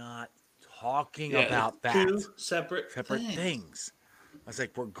 we're not talking about that. Two separate things. I was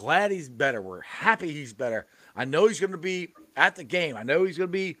like, we're glad he's better. We're happy he's better. I know he's going to be at the game. I know he's going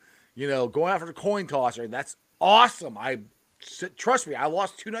to be, going after the coin tosser. That's awesome. Trust me, I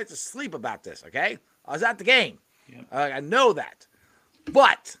lost 2 nights of sleep about this, okay? I was at the game. Yep. I know that.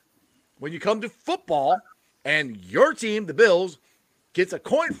 But when you come to football and your team, the Bills, gets a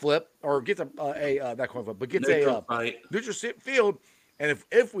coin flip or gets not coin flip, but gets neutral field, and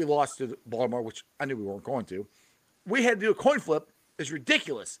if we lost to Baltimore, which I knew we weren't going to, we had to do a coin flip, is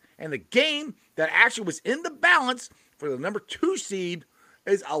ridiculous. And the game that actually was in the balance for the number 2 seed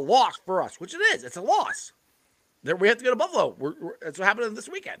is a loss for us, which it is. It's a loss. There we have to go to Buffalo. That's what happened this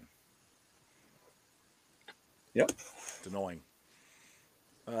weekend. Yep. It's annoying.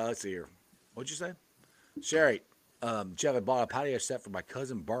 Let's see here. What'd you say? Sherry, Jeff, I bought a patio set for my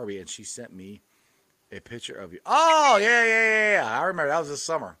cousin Barbie, and she sent me a picture of you. Oh, yeah. I remember. That was this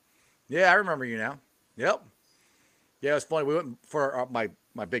summer. Yeah, I remember you now. Yep. Yeah, it was funny. We went for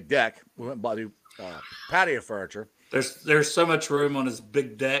my big deck. We went and bought new patio furniture. There's so much room on his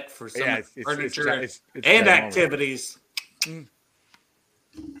big deck for some furniture it's and activities.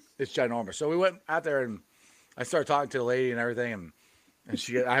 It's ginormous. So we went out there and I started talking to the lady and everything, and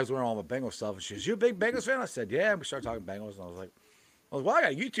I was wearing all my Bengals stuff, and she goes, "You a big Bengals fan?" I said, "Yeah." And we started talking Bengals, and I was like, "Well, I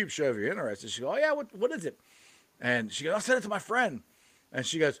got a YouTube show if you're interested." She goes, "Oh yeah, what is it?" And she goes, "I'll send it to my friend." And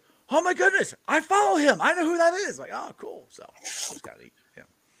she goes, "Oh my goodness, I follow him. I know who that is." Like, oh, cool. So it's kind of neat. Yeah.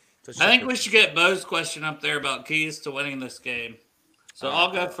 So I think we should get Bo's question up there about keys to winning this game. So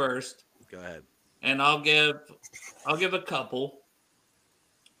I'll go first. Go ahead. And I'll give a couple,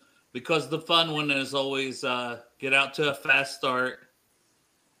 because the fun one is always get out to a fast start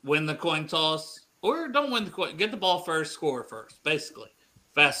win the coin toss, or don't win the coin. Get the ball first, score first. Basically,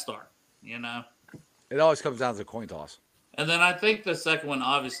 fast start. It always comes down to the coin toss. And then I think the second one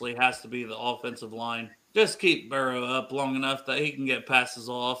obviously has to be the offensive line. Just keep Burrow up long enough that he can get passes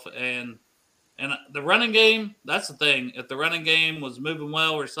off. And the running game, that's the thing. If the running game was moving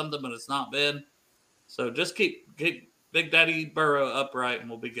well or something, but it's not been. So just keep Big Daddy Burrow upright and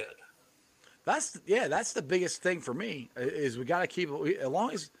we'll be good. That's the biggest thing for me is we got to keep as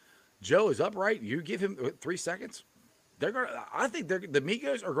long as Joe is upright. You give him 3 seconds. I think the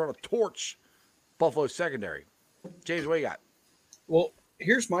Migos are going to torch Buffalo's secondary. James, what you got? Well,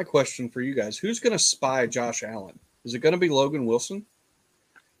 here's my question for you guys: who's going to spy Josh Allen? Is it going to be Logan Wilson?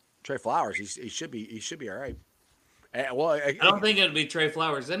 Trey Flowers. He should be all right. I don't think it'd be Trey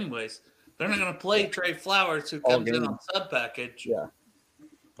Flowers anyways. They're not going to play Trey Flowers, who comes in on sub package. Yeah.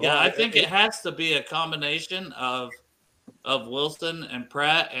 Yeah, I think it has to be a combination of Wilson and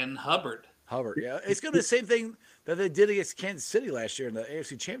Pratt and Hubbard. Yeah. It's going to be the same thing that they did against Kansas City last year in the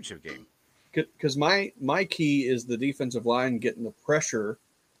AFC Championship game. Because my key is the defensive line getting the pressure,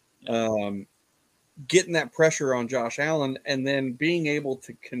 getting that pressure on Josh Allen, and then being able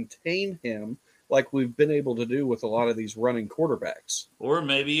to contain him like we've been able to do with a lot of these running quarterbacks. Or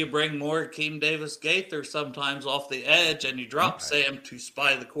maybe you bring more Akeem Davis-Gaither sometimes off the edge and you drop Sam to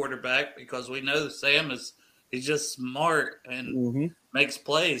spy the quarterback because we know Sam he's just smart and makes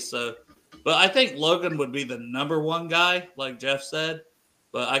plays. So, but I think Logan would be the number one guy, like Jeff said.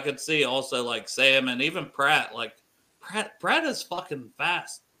 But I could see also like Sam and even Pratt. Like Pratt is fucking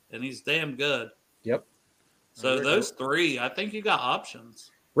fast and he's damn good. Yep. So those three, I think you got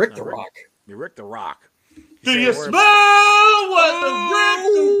options. Rick the Rock. You're Rick the Rock. Do you smell what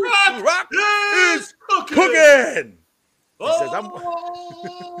the Rock is cooking? He says,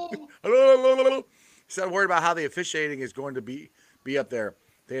 he said, I'm worried about how the officiating is going to be up there.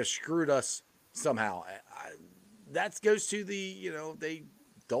 They have screwed us somehow. That goes to the, they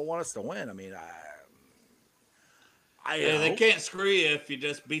don't want us to win. I mean, they can't screw you if you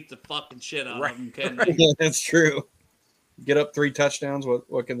just beat the fucking shit out of them, can they? Yeah, that's true. Get up 3 touchdowns.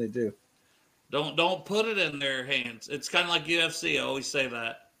 What can they do? Don't put it in their hands. It's kind of like UFC. I always say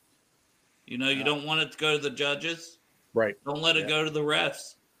that. You don't want it to go to the judges. Right. Don't let it go to the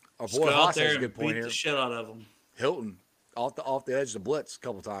refs. Our Just boy go out Haas there has a and good point beat here. the shit out of them. Hilton off the edge of the blitz a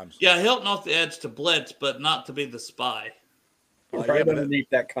couple times. Yeah, Hilton off the edge to blitz, but not to be the spy. Right underneath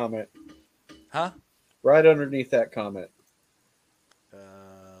that comment. Huh? Right underneath that comment.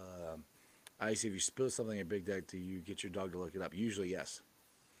 I see if you spill something in Big Deck, do you get your dog to look it up? Usually, yes.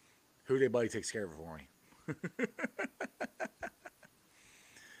 Who Day Buddy takes care of it for me.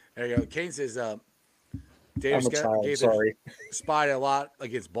 There you go. Kane says, Dave sorry. spied a lot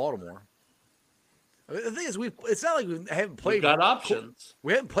against Baltimore. I mean, the thing is, it's not like we haven't played. We've got options.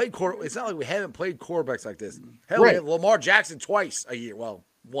 We haven't played It's not like we haven't played quarterbacks like this. Hell, Right. we have Lamar Jackson twice a year. Well,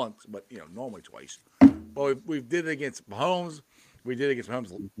 once, but normally twice. But we did it against Mahomes. We did it against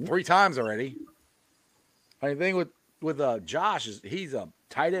Mahomes 3 times already. I mean, the thing with Josh is he's a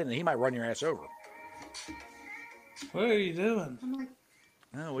tight end and he might run your ass over. What are you doing? I'm like,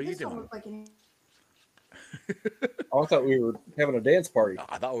 Oh, what are you this don't doing? look like any. I thought we were having a dance party.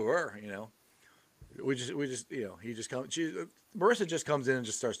 I thought we were. We just he just comes. Marissa just comes in and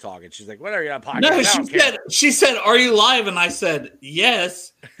just starts talking. She's like, "Whatever, you're on podcast." No, she said, "Are you live?" And I said,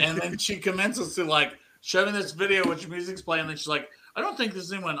 "Yes." And then she commences to like show me this video which music's playing. And she's like, "I don't think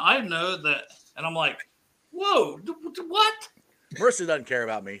there's anyone I know that." And I'm like, "Whoa, what?" Marissa doesn't care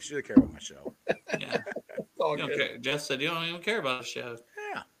about me. She doesn't care about my show. Yeah, All you don't good. care. Jeff said you don't even care about the show.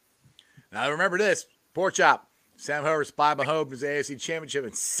 Yeah. Now remember this: Pork Chop. Sam Hubbard spied Mahomes in his AFC Championship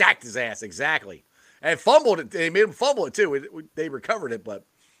and sacked his ass exactly, and fumbled it. They made him fumble it too. They recovered it, but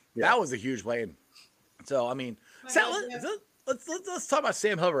that was a huge play. And so I mean, let's talk about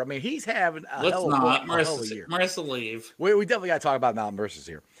Sam Hubbard. I mean, he's having a Let's hell of not. a year. Marissa, leave. We definitely got to talk about Mountain versus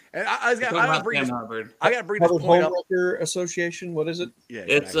here. And I got to bring this. Hubbard. I got to bring this Hubbard point up. Homewrecker Association. What is it? Yeah,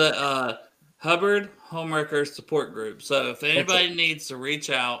 It's exactly. a Hubbard Homewrecker support group. So if anybody needs to reach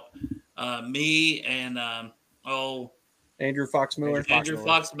out, me and Andrew Fox Miller. Andrew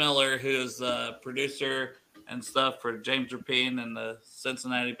Fox Miller, who is the producer and stuff for James Rapine and the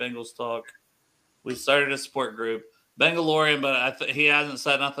Cincinnati Bengals Talk. We started a support group, Bengalorian, but he hasn't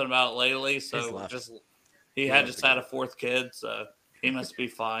said nothing about it lately. So he had just had a 4th kid, so he must be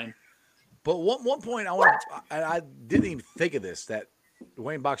fine. But one point I didn't even think of this that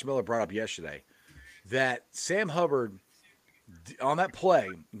Wayne Box Miller brought up yesterday, that Sam Hubbard on that play,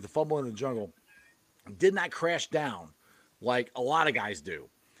 the fumble in the jungle, did not crash down like a lot of guys do.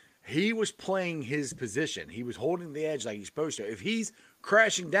 he was playing his position. He was holding the edge like he's supposed to. If he's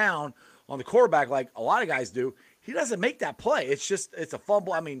crashing down on the quarterback like a lot of guys do, he doesn't make that play. It's a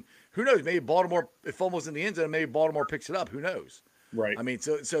fumble. I mean, who knows? Maybe Baltimore, if fumbles in the end zone, maybe Baltimore picks it up. Who knows? Right. I mean,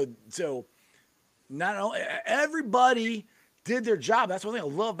 so not only everybody did their job. That's one thing I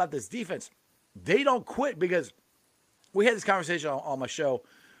love about this defense. They don't quit, because we had this conversation on my show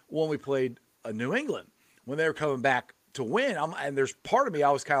when we played New England, when they were coming back to win. And there's part of me,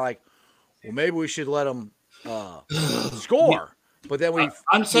 I was kind of like, well, maybe we should let them score. But then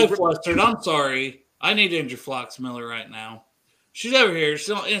I'm so flustered. I'm sorry. I need Andrew Fox Miller right now. She's over here.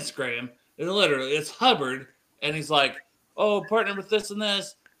 She's on Instagram. And literally, it's Hubbard. And he's like, oh, partner with this and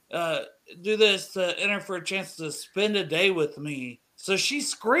this. Do this to enter for a chance to spend a day with me. So she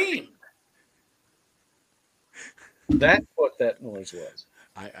screamed. That's what that noise was.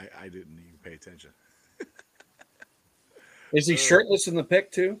 I didn't even pay attention. Is he shirtless in the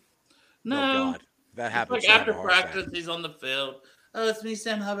pic too? No. Oh, God. That happens. Like after practice, he's on the field. Oh, it's me,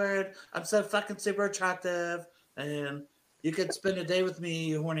 Sam Hubbard. I'm so fucking super attractive. And you could spend a day with me,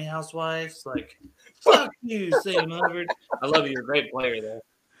 you horny housewives. Like, fuck you, Sam Hubbard. I love you. You're a great player, though.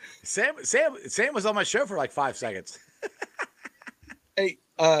 Sam was on my show for like 5 seconds. Hey,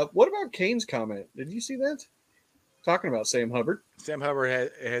 what about Kane's comment? Did you see that? Talking about Sam Hubbard. Sam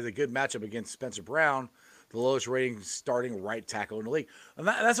Hubbard has a good matchup against Spencer Brown, the lowest rating starting right tackle in the league. And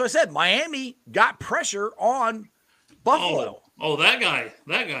that's what I said. Miami got pressure on Buffalo. Oh, that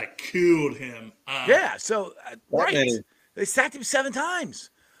guy killed him. Yeah, so they sacked him 7 times.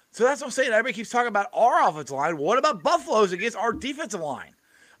 So that's what I'm saying. Everybody keeps talking about our offensive line. What about Buffalo's against our defensive line?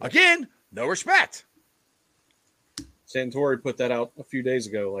 Again, no respect. Santori put that out a few days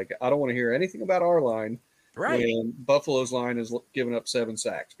ago. Like, I don't want to hear anything about our line. Right. And Buffalo's line is giving up 7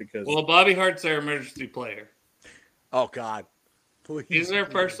 sacks because. Well, Bobby Hart's their emergency player. Oh, God. Please. He's their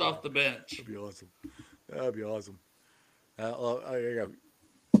first off the bench. That'd be awesome. That'd be awesome. There you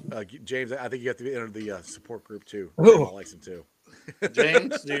go. James, I think you have to enter the support group too. Oh. I like him too.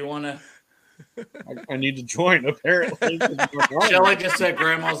 James, do you want to? I need to join, apparently. Shelly just said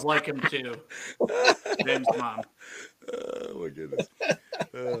grandma's like him too. James' mom. Oh, my goodness.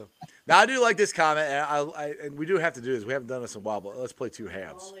 Now, I do like this comment, and we do have to do this. We haven't done this in a while, but let's play 2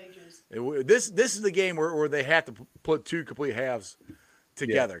 halves. This is the game where they have to put 2 complete halves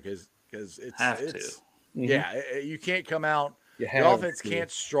together because it's yeah, you can't come out. The offense can't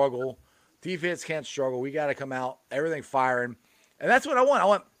struggle. Defense can't struggle. We got to come out, everything firing. And that's what I want. I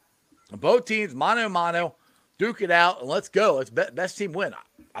want both teams, mano a mano, duke it out, and let's go. Let's best team win.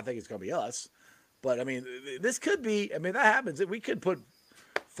 I think it's going to be us. But, I mean, this could be – I mean, that happens. We could put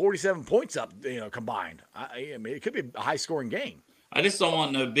 47 points up, combined. I mean, it could be a high-scoring game. I just don't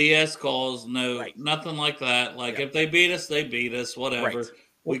want no BS calls, nothing like that. Like, if they beat us, they beat us, whatever. Right.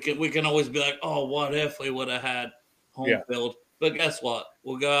 We can always be like, oh, what if we would have had home field? But guess what?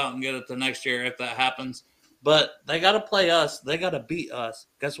 We'll go out and get it the next year if that happens. But they got to play us. They got to beat us.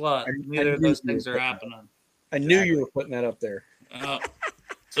 Guess what? Neither of those things are happening. I knew you were putting that up there.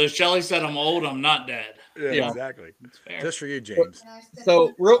 So Shelly said I'm old. I'm not dead. Yeah. Exactly. Just for you, James.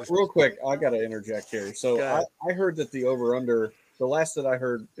 So real quick, I got to interject here. So I heard that the over-under, the last that I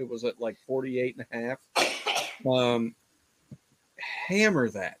heard, it was at like 48.5. Hammer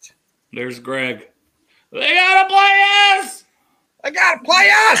that. There's Greg. They got to play us. They got to play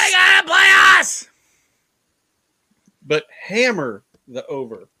us. They got to play us. But hammer the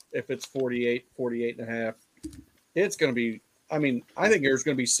over if it's 48.5. It's going to be, I mean, I think there's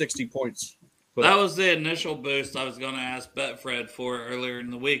going to be 60 points. That was the initial boost I was going to ask Betfred for earlier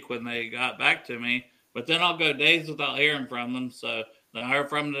in the week when they got back to me. But then I'll go days without hearing from them. So then I heard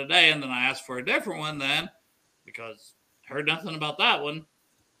from them today, and then I asked for a different one then because I heard nothing about that one.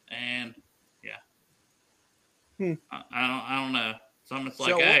 And, I don't know. So I'm just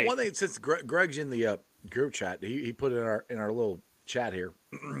like, hey. One thing, since Greg's in the group chat, he put in our little chat here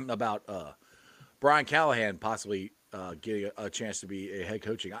about Brian Callahan possibly getting a chance to be a head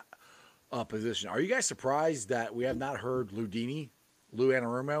coaching position. Are you guys surprised that we have not heard Lou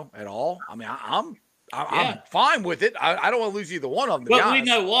Anarumo at all? I mean, I'm fine with it. I don't want to lose either one of them. But we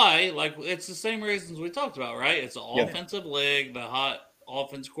know why. Like, it's the same reasons we talked about, right? It's an offensive league, the hot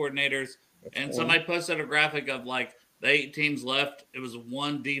offense coordinators. And somebody posted a graphic of like the 8 teams left. It was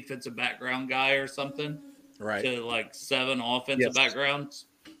 1 defensive background guy or something, right? To like 7 offensive backgrounds.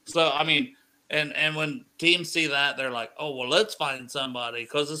 So I mean, and when teams see that, they're like, oh well, let's find somebody,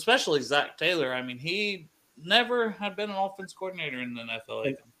 because especially Zach Taylor. I mean, he never had been an offense coordinator in the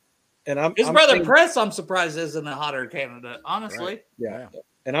NFL. And his brother Chris, I'm surprised isn't a hotter candidate, honestly. Right. Yeah,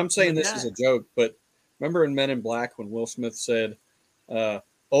 and I'm saying this is a joke, but remember in Men in Black when Will Smith said,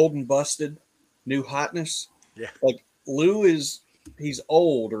 old and busted, new hotness. Yeah. Like Lou he's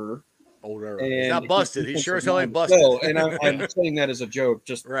older. Older. And He's not busted. He sure as hell ain't busted. No, and I'm saying that as a joke,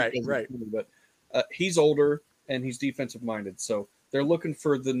 just right. But he's older and he's defensive minded. So they're looking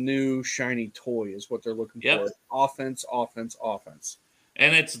for the new shiny toy, is what they're looking for. Offense.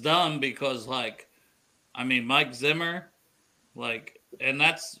 And it's dumb because, like, I mean, Mike Zimmer, like, and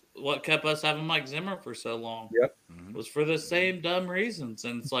that's what kept us having Mike Zimmer for so long. Yep. Was for the same dumb reasons.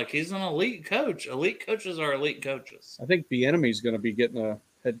 And it's like, he's an elite coach. Elite coaches are elite coaches. I think Bieniemy's going to be getting a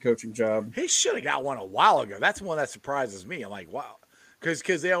head coaching job. He should have got one a while ago. That's one that surprises me. I'm like, wow.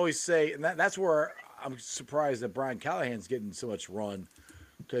 Because they always say, and that's where I'm surprised that Brian Callahan's getting so much run.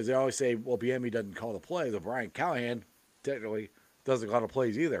 Because they always say, well, Bieniemy doesn't call the plays. But Brian Callahan technically doesn't call the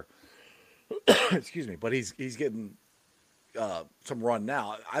plays either. Excuse me. But he's getting some run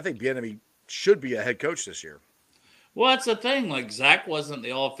now. I think Bieniemy should be a head coach this year. Well, that's the thing. Like, Zach wasn't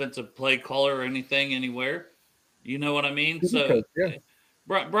the offensive play caller or anything anywhere. You know what I mean? So, yeah.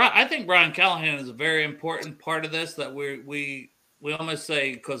 I think Brian Callahan is a very important part of this that we almost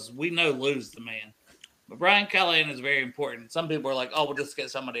say, because we know Lou's the man. But Brian Callahan is very important. Some people are like, oh, we'll just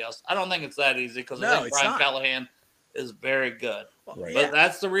get somebody else. I don't think it's that easy because I think Brian Callahan is very good. Right. But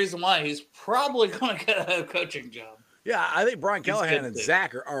that's the reason why he's probably going to get a head coaching job. Yeah, I think Brian Callahan and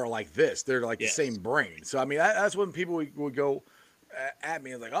Zach are like this. They're like the same brain. So, I mean, that's when people would go at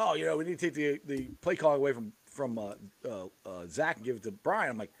me and like, oh, we need to take the play calling away from Zach and give it to Brian.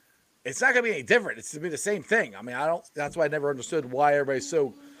 I'm like, it's not going to be any different. It's going to be the same thing. I mean, that's why I never understood why everybody's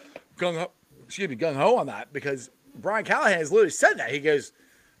so gung-ho on that, because Brian Callahan has literally said that. He goes,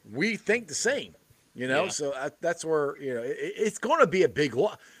 we think the same, So that's where, it's going to be a big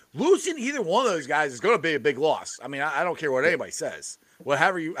loss. Losing either one of those guys is going to be a big loss. I mean, I don't care what anybody says.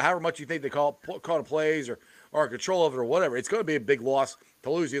 However much you think they call the plays or are in control of it or whatever, it's going to be a big loss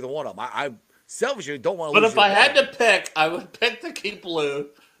to lose either one of them. I selfishly don't want to lose. But if I had to pick, I would pick to keep Lou.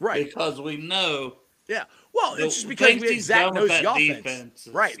 Right. Because we know. Yeah. Well, it's just because Zach knows the offense.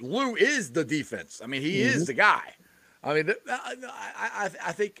 Right. Lou is the defense. I mean, he is the guy. I mean, I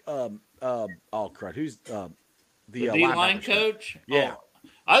think, oh, crud. Who's the D-line coach? Yeah. Oh,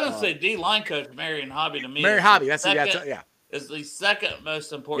 I was going to say D-line coach, Marion Hobby, to me. Marion Hobby. That's is the second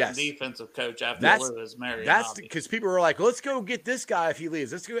most important defensive coach after Lou is Marion Hobby. That's because people are like, let's go get this guy if he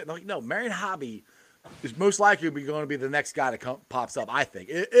leaves. Let's go. Like, no, Marion Hobby is most likely going to be the next guy that pops up, I think,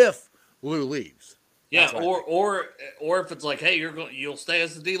 if Lou leaves. Yeah, or if it's like, hey, you'll stay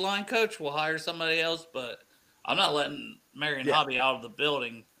as the D-line coach, we'll hire somebody else, but I'm not letting Marion Hobby out of the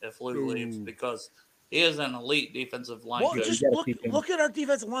building if Lou leaves, because he is an elite defensive line coach. Just look at our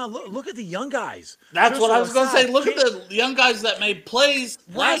defensive line. Look at the young guys. That's what I was going to say. Look at the young guys that made plays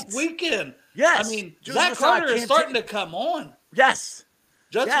last weekend. Yes. I mean, Zach Carter is starting to come on. Yes.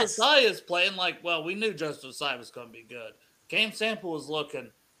 Justin Messiah is playing we knew Justin Messiah was going to be good. Cam Sample was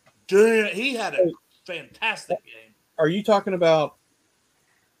looking, he had a fantastic game. Are you talking about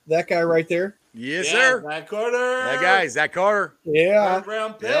that guy right there? Yes, sir. Zach Carter. That guy, Zach Carter. Yeah.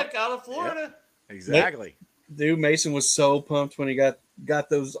 Third-round pick out of Florida. Yep. Exactly. Dude, Mason was so pumped when he got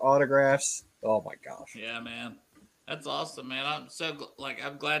those autographs. Oh my gosh. Yeah, man. That's awesome, man. I'm so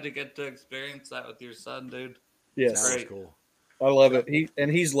I'm glad to get to experience that with your son, dude. Yes. That's cool. I love it.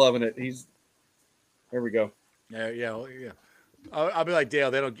 He's loving it. There we go. Yeah. I'll be like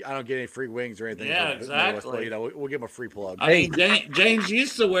Dale. I don't get any free wings or anything. Yeah, exactly. But, we'll give him a free plug. I mean, James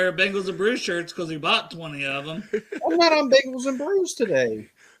used to wear Bengals and Brews shirts because he bought 20 of them. I'm not on Bengals and Brews today.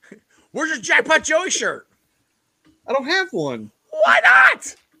 Where's your Jackpot Joey shirt? I don't have one. Why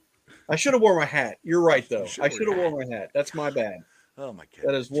not? I should have worn my hat. You're right, though. I should have worn my hat. That's my bad. Oh my god.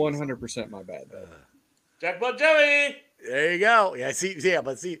 That is 100% my bad. Jackpot Joey. There you go. Yeah. See,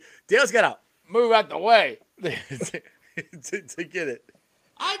 Dale's got to move out the way to get it.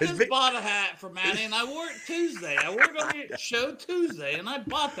 I just bought a hat for Manny, and I wore it Tuesday. I wore it on the show Tuesday, and I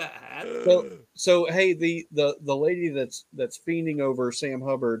bought that hat. So hey, the lady that's fiending over Sam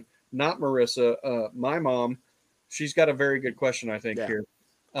Hubbard, not Marissa, my mom, she's got a very good question, I think, here.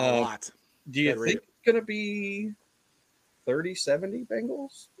 A lot. Do you think it's going to be 30-70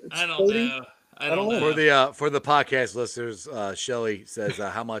 Bengals? I don't know. I don't know. For the podcast listeners, Shelly says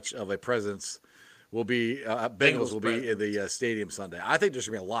how much of a presence will be Bengals will be in the stadium Sunday. I think there's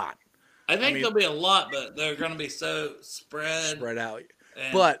going to be a lot. I think there'll be a lot, but they're going to be so spread out.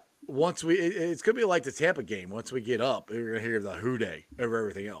 But once it's going to be like the Tampa game. Once we get up, we're going to hear the hooday over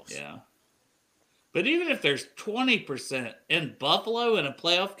everything else. Yeah. But even if there's 20% in Buffalo in a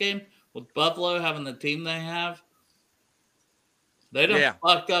playoff game, with Buffalo having the team they have, they don't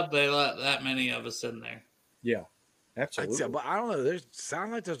fuck up. They let that many of us in there. Yeah, Absolutely. But I don't know. There's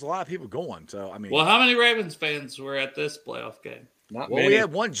sound like there's a lot of people going. So I mean, Well, how many Ravens fans were at this playoff game? Not well, many. we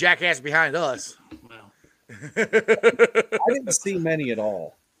had one jackass behind us. Well, I didn't see many at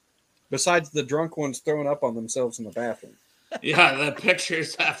all, besides the drunk ones throwing up on themselves in the bathroom. yeah, the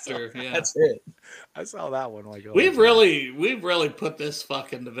pictures after. Yeah, That's it. I saw that one. Like, oh, we've really put this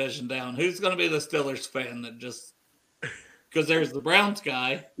fucking division down. Who's going to be the Steelers fan that just because there's the Browns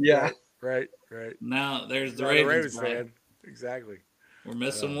guy. Yeah. right. Now there's the Not a Ravens, guy. fan. Exactly. We're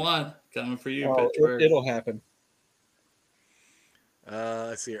missing one coming for you, Oh, Pittsburgh. it'll happen.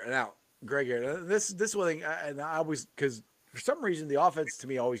 Let's see here. Now, Greg, here, this one thing, and I always, because for some reason the offense to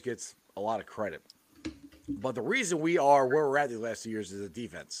me always gets a lot of credit. But the reason we are where we're at these last 2 years is the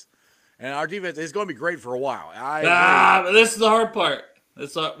defense. And our defense is going to be great for a while. But this is the hard part.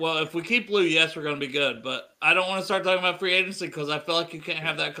 Well, if we keep Lou, yes, we're going to be good. But I don't want to start talking about free agency because I feel like you can't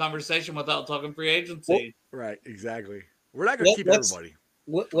have that conversation without talking free agency. Right, exactly. We're not going to keep everybody.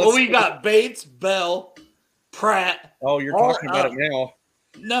 Well, we got Bates, Bell, Pratt. Oh, you're talking about it now.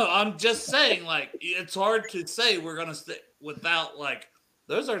 No, I'm just saying, like, it's hard to say we're going to stay without, like,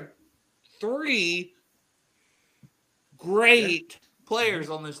 those are three great players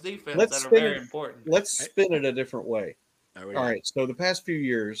on this defense that are very important. Let's spin it a different way. All right. So the past few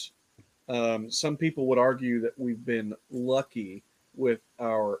years, some people would argue that we've been lucky with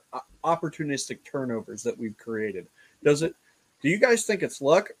our opportunistic turnovers that we've created. Do you guys think it's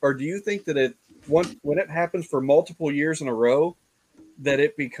luck, or do you think that when it happens for multiple years in a row, that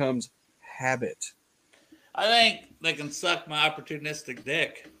it becomes habit? I think they can suck my opportunistic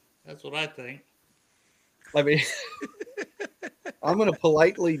dick. That's what I think. I mean, I'm going to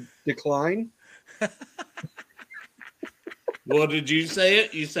politely decline. Well, did you say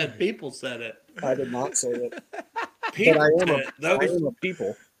it? You said people said it. I did not say that. People But I said it. am a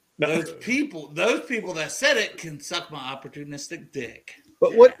people. Those people that said it can suck my opportunistic dick.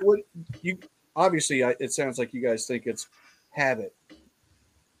 But what you obviously it sounds like you guys think it's habit.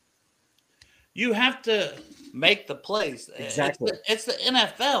 You have to make the plays. Exactly. It's the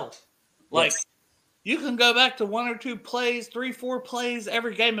NFL. Like, Yes. you can go back to 1 or 2 plays, 3, 4 plays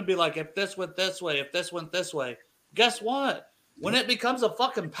every game and be like, if this went this way, if this went this way. Guess what? When it becomes a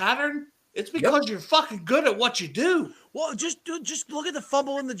fucking pattern, it's because you're fucking good at what you do. Well, just look at the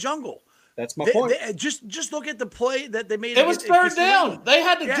fumble in the jungle. That's my point. Just look at the play that they made. It was third down. They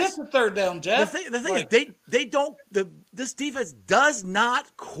had to Yes. get the third down, Jeff. The thing is, they don't. This defense does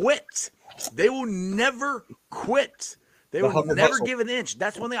not quit. They will never quit. They will humble never hustle. give an inch.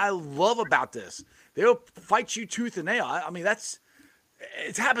 That's one thing I love about this. They'll fight you tooth and nail. I mean, it's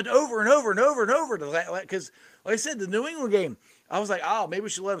happened over and over and over and over. Because, like I said, the New England game, I was like, oh, maybe we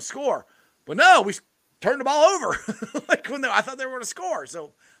should let them score. But no, we turned the ball over. I thought they were going to score.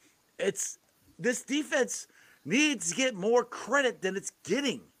 So this defense needs to get more credit than it's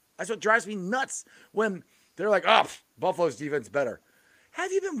getting. That's what drives me nuts when they're like, oh, Buffalo's defense better.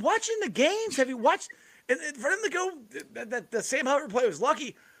 Have you been watching the games? Have you watched? And for them to go, the Sam Hubbard play was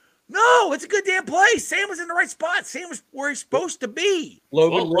lucky. No, it's a good damn play. Sam was in the right spot. Sam was where he's supposed to be.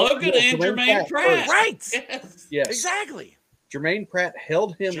 Logan and Jermaine Pratt. Right. Yes. Exactly. Jermaine Pratt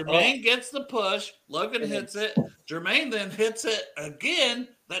held him Jermaine up. gets the push. Logan hits it. Jermaine then hits it again.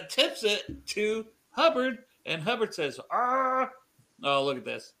 That tips it to Hubbard. And Hubbard says, oh, look at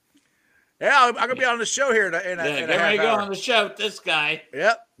this. Yeah, I'm going to be on the show here in a Get half ready to go hour. on the show with this guy.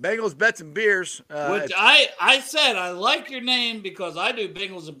 Yep. Bengals, bets, and beers. Which I said, I like your name because I do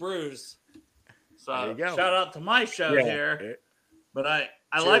Bengals and Brews. So There you go. shout out to my show Yeah. here. But I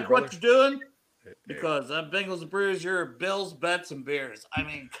Cheers, like brother. what you're doing because that Bengals and Brews, you're Bills, Bets, and Beers. I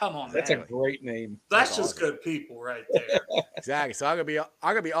mean, come on, That's man. a great name. That's just good people right there. Exactly. So I'm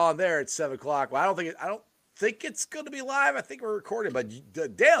gonna be on there at 7:00. Well, I don't think it's gonna be live. I think we're recording. But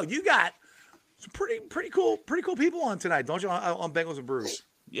Dale, you got some pretty cool people on tonight, don't you? On Bengals and Brews.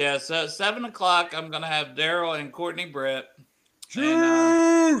 Yeah, so at 7 o'clock, I'm going to have Daryl and Courtney Britt.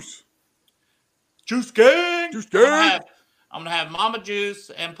 Juice. Juice Gang! Juice Gang! I'm going to have Mama Juice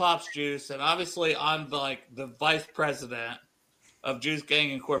and Pops Juice. And obviously, I'm like the vice president of Juice Gang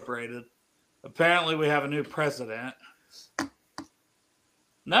Incorporated. Apparently, we have a new president.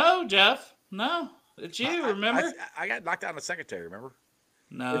 No, Jeff. No. It's you, remember? I got knocked out on the secretary, remember?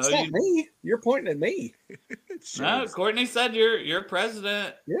 No, It's not me. You're pointing at me. no. Courtney said you're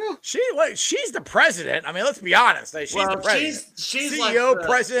president. Yeah. She's the president. I mean, let's be honest. She's the president. She's CEO, like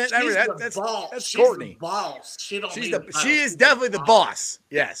president. She's Everything. the boss. That's She's Courtney. The boss. She is definitely the boss.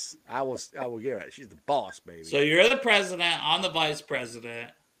 Yes, I will give it. She's the boss, baby. So you're the president. I'm the vice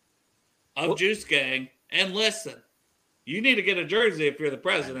president of Juice Gang. And listen, you need to get a jersey if you're the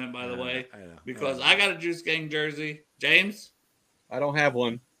president, by the way, I know. because I got a Juice Gang jersey. James? I don't have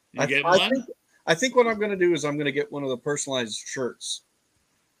one. You get one? I think what I'm going to do is I'm going to get one of the personalized shirts.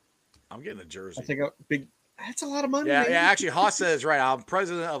 I'm getting a jersey. I think that's a lot of money. Yeah, man. yeah. Actually, Haas says right. I'm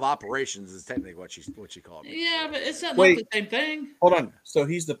president of operations. Is technically what she called me. Yeah, but it's not Wait. the same thing. Hold on. So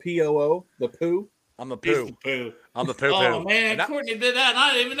he's the POO, the poo. I'm the He's poo. the poo. I'm the poo. Oh man, And Courtney did that, and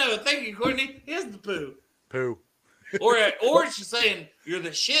I didn't even know. Thank you, Courtney. He's the poo. Poo. Or she's saying you're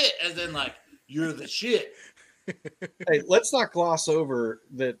the shit, as in like you're the shit. Hey, let's not gloss over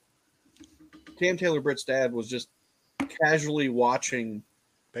that. Cam Taylor-Britt's dad was just casually watching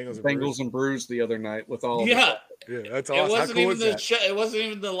Bengals and Brews the other night with all. Yeah, yeah, that's awesome. It wasn't How cool even is the that? show. It wasn't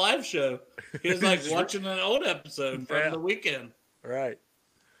even the live show. He was like watching an old episode from the weekend. Right.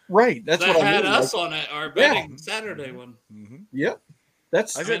 Right. That's that what I had mean. us on it. Our betting Saturday one. Mm-hmm. Yep.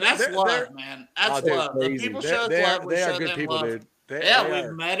 That's love, man. That's love. The people show us love. We show them love. Dude.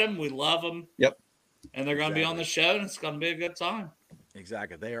 We've met them. We love them. Yep. And they're going to be on the show, and it's going to be a good time.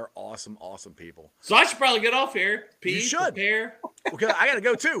 Exactly. They are awesome, awesome people. So I should probably get off here. You should. Prepare. Okay, I got to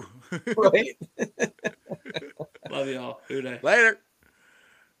go too. right. Love y'all. Who day? Later.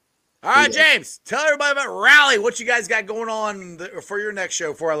 All right, James, tell everybody about Rally. What you guys got going on for your next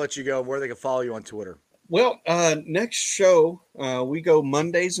show before I let you go, where they can follow you on Twitter. Well, next show, we go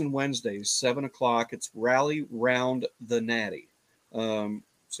Mondays and Wednesdays, 7 o'clock. It's Rally Round the Natty.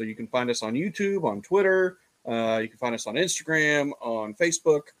 So you can find us on YouTube, on Twitter. You can find us on Instagram, on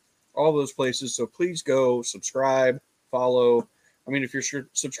Facebook, all those places. So please go subscribe, follow. I mean, if you're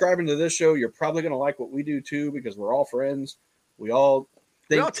subscribing to this show, you're probably going to like what we do too, because we're all friends. We all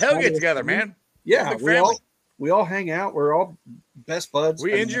tailgate together, man. Yeah, we all hang out. We're all best buds.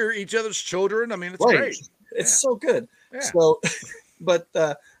 We injure each other's children. I mean, it's great. It's so good. Yeah. So, but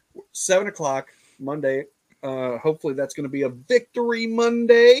 7 o'clock Monday. Hopefully that's going to be a Victory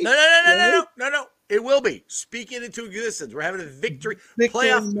Monday. No. It will be. Speak it into existence. We're having a Victory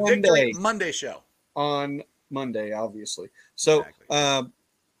Monday show on Monday, obviously. So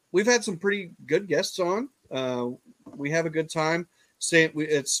we've had some pretty good guests on. We have a good time.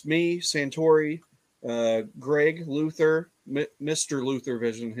 It's me, Santori, Greg Luther, Mr. Luther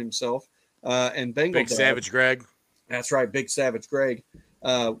Vision himself, and Bengal Big Dad. Savage Greg. That's right, Big Savage Greg.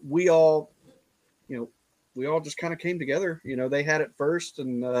 We all just kind of came together. They had it first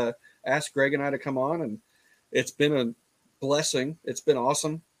and asked Greg and I to come on, and it's been a blessing. It's been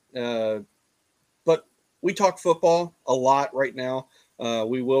awesome. But we talk football a lot right now.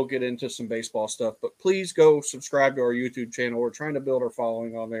 We will get into some baseball stuff, but please go subscribe to our YouTube channel. We're trying to build our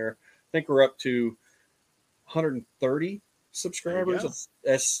following on there. I think we're up to 130 subscribers.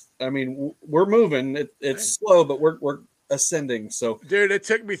 We're moving. It's slow, but we're ascending. So, dude, it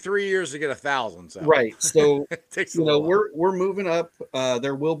took me 3 years to get 1,000. So. Right. So, it takes we're moving up.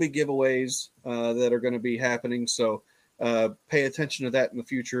 There will be giveaways that are going to be happening. So, pay attention to that in the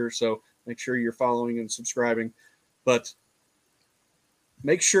future. So, make sure you're following and subscribing. But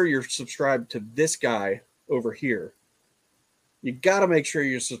make sure you're subscribed to this guy over here. You got to make sure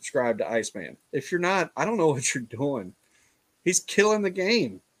you're subscribed to Iceman. If you're not, I don't know what you're doing. He's killing the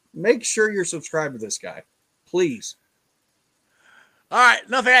game. Make sure you're subscribed to this guy. Please. All right.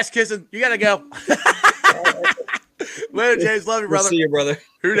 Enough ass kissing. You got to go. Later, James. Love you, brother. See you, brother.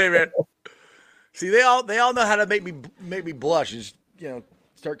 Who day, man? See, they all know how to make me blush. Just,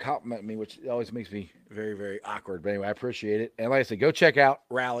 start complimenting me, which always makes me very, very awkward. But anyway, I appreciate it. And like I said, go check out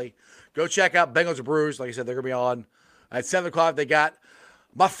Rally. Go check out Bengals and Brews. Like I said, they're going to be on at 7 o'clock. They got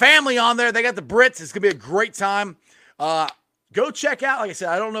my family on there. They got the Brits. It's going to be a great time. Go check out, like I said,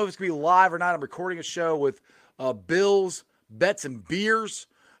 I don't know if it's going to be live or not. I'm recording a show with Bills, Bets, and Beers.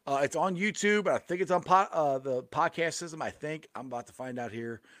 It's on YouTube. I think it's on the podcast system. I think I'm about to find out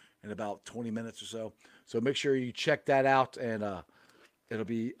here in about 20 minutes or so. So make sure you check that out, and it'll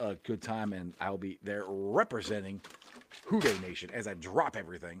be a good time, and I'll be there representing Houday Nation as I drop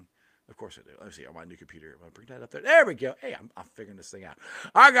everything. Of course I do. Let me see on my new computer. I'm going to bring that up there. There we go. Hey, I'm figuring this thing out.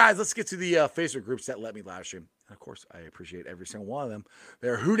 All right, guys, let's get to the Facebook groups that let me live stream. And, of course, I appreciate every single one of them.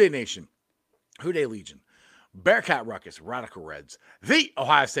 They're Houday Nation, Houday Legion, Bearcat Ruckus, Radical Reds, the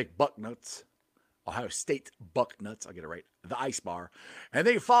Ohio State Bucknuts, I'll get it right, the Ice Bar. And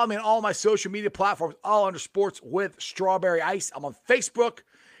they can follow me on all my social media platforms, all under Sports with Strawberry Ice. I'm on Facebook,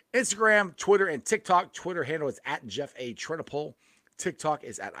 Instagram, Twitter, and TikTok. Twitter handle is at Jeff A. Trenopole. TikTok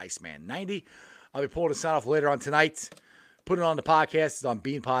is at Iceman90. I'll be pulling the sound off later on tonight. Putting it on the podcast. It's on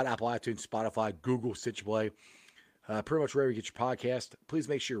BeanPod, Apple iTunes, Spotify, Google, Stitcher Play. Pretty much wherever you get your podcast. Please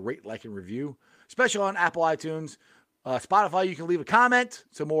make sure you rate, like, and review. Especially on Apple iTunes. Spotify, you can leave a comment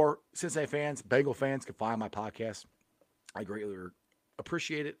so more Cincinnati fans, Bengal fans can find my podcast. I greatly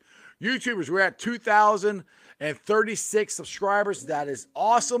Appreciate it. YouTubers, we're at 2,036 subscribers. That is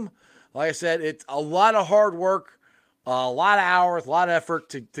awesome. Like I said, it's a lot of hard work, a lot of hours, a lot of effort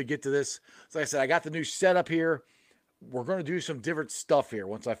to get to this. So like I said, I got the new setup here. We're going to do some different stuff here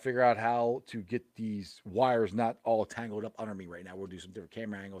once I figure out how to get these wires not all tangled up under me right now. We'll do some different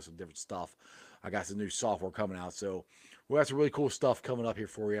camera angles, some different stuff. I got some new software coming out. So we got some really cool stuff coming up here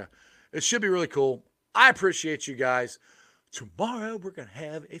for you. It should be really cool. I appreciate you guys. Tomorrow we're going to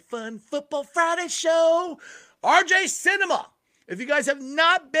have a fun Football Friday show. RJ Cinema. If you guys have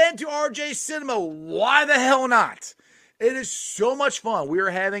not been to RJ Cinema, why the hell not? It is so much fun. We are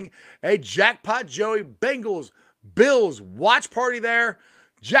having a Jackpot Joey Bengals Bills watch party there.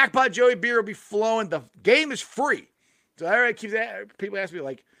 Jackpot Joey beer will be flowing. The game is free. So everybody keeps people ask me,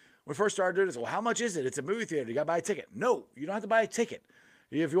 like, when we first started doing this, well, how much is it? It's a movie theater. You got to buy a ticket. No, you don't have to buy a ticket.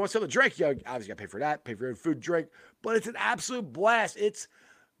 If you want something to drink, you obviously got to pay for that, pay for your own food, drink. But it's an absolute blast. It's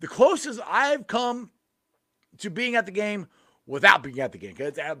the closest I've come to being at the game without being at the game. Because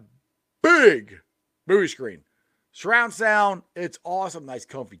it's a big movie screen. Surround sound, it's awesome. Nice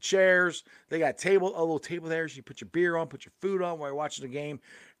comfy chairs. They got a little table there so you put your beer on, put your food on while you're watching the game.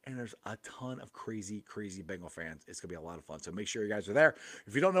 And there's a ton of crazy, crazy Bengal fans. It's going to be a lot of fun. So make sure you guys are there.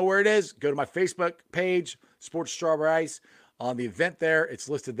 If you don't know where it is, go to my Facebook page, Sports Strawberry Ice. On the event there, it's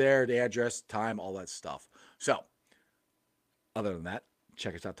listed there, the address, time, all that stuff. So, other than that,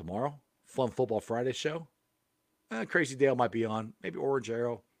 check us out tomorrow. Fun Football Friday show. Crazy Dale might be on. Maybe Orange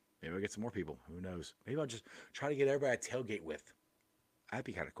Arrow. Maybe I'll get some more people. Who knows? Maybe I'll just try to get everybody at tailgate with. That'd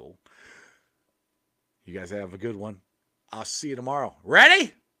be kind of cool. You guys have a good one. I'll see you tomorrow.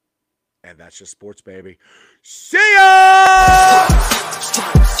 Ready? And that's just sports, baby. See ya!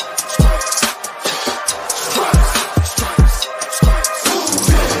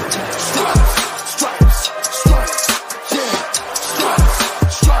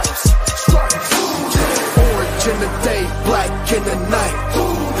 Orange in the day, black in the night.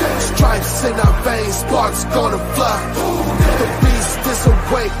 Stripes in our veins, sparks gonna fly. The beast is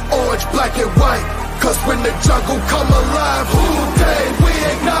awake, orange, black and white. Cause when the jungle come alive, day we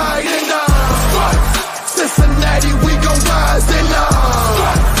ignite in Cincinnati, we gon' rise in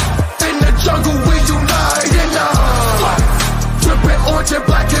the jungle, we unite in dripping orange and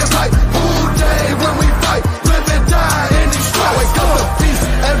black and white. Day when we fight, live and die in these stripes. Wake up the beast,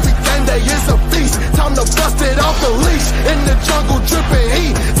 every game day is a feast. Time to bust it off the leash. In the jungle, dripping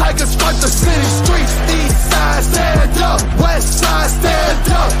heat. Tigers strike the city streets. East side, stand up. West side, stand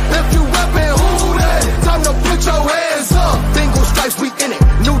up. If you reppin', who that? Time to put your hands up. Bengal stripes, we in it.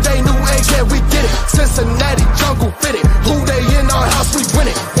 New day, new age, yeah, we get it. Cincinnati jungle fitted. Who they in our house, we win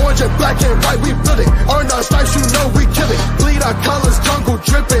it. Orange and black and white, we build it. Earn our stripes, you know we kill it. Bleed our colors, jungle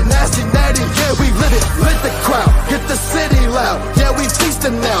dripping. Nasty, natty, yeah, we lit it. Lit the crowd, hit the city loud. Yeah, we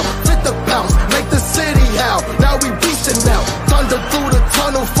feasting now. Fit the bounce, make the city howl. Now we beastin' now. Thunder through the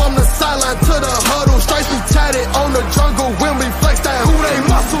tunnel from the sideline to the huddle. Stripes be tatted on the jungle when we flex that who they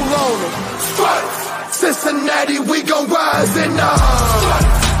muscle on them. Stripes, Cincinnati, we gon' rise in the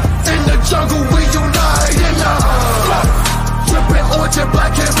jungle, we unite in dripping orange and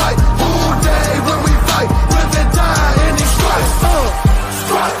black and white. All day when we fight, live and die in these stripes.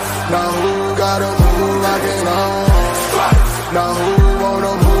 Stripes. Now who got 'em, who rockin' on? Stripes. Now who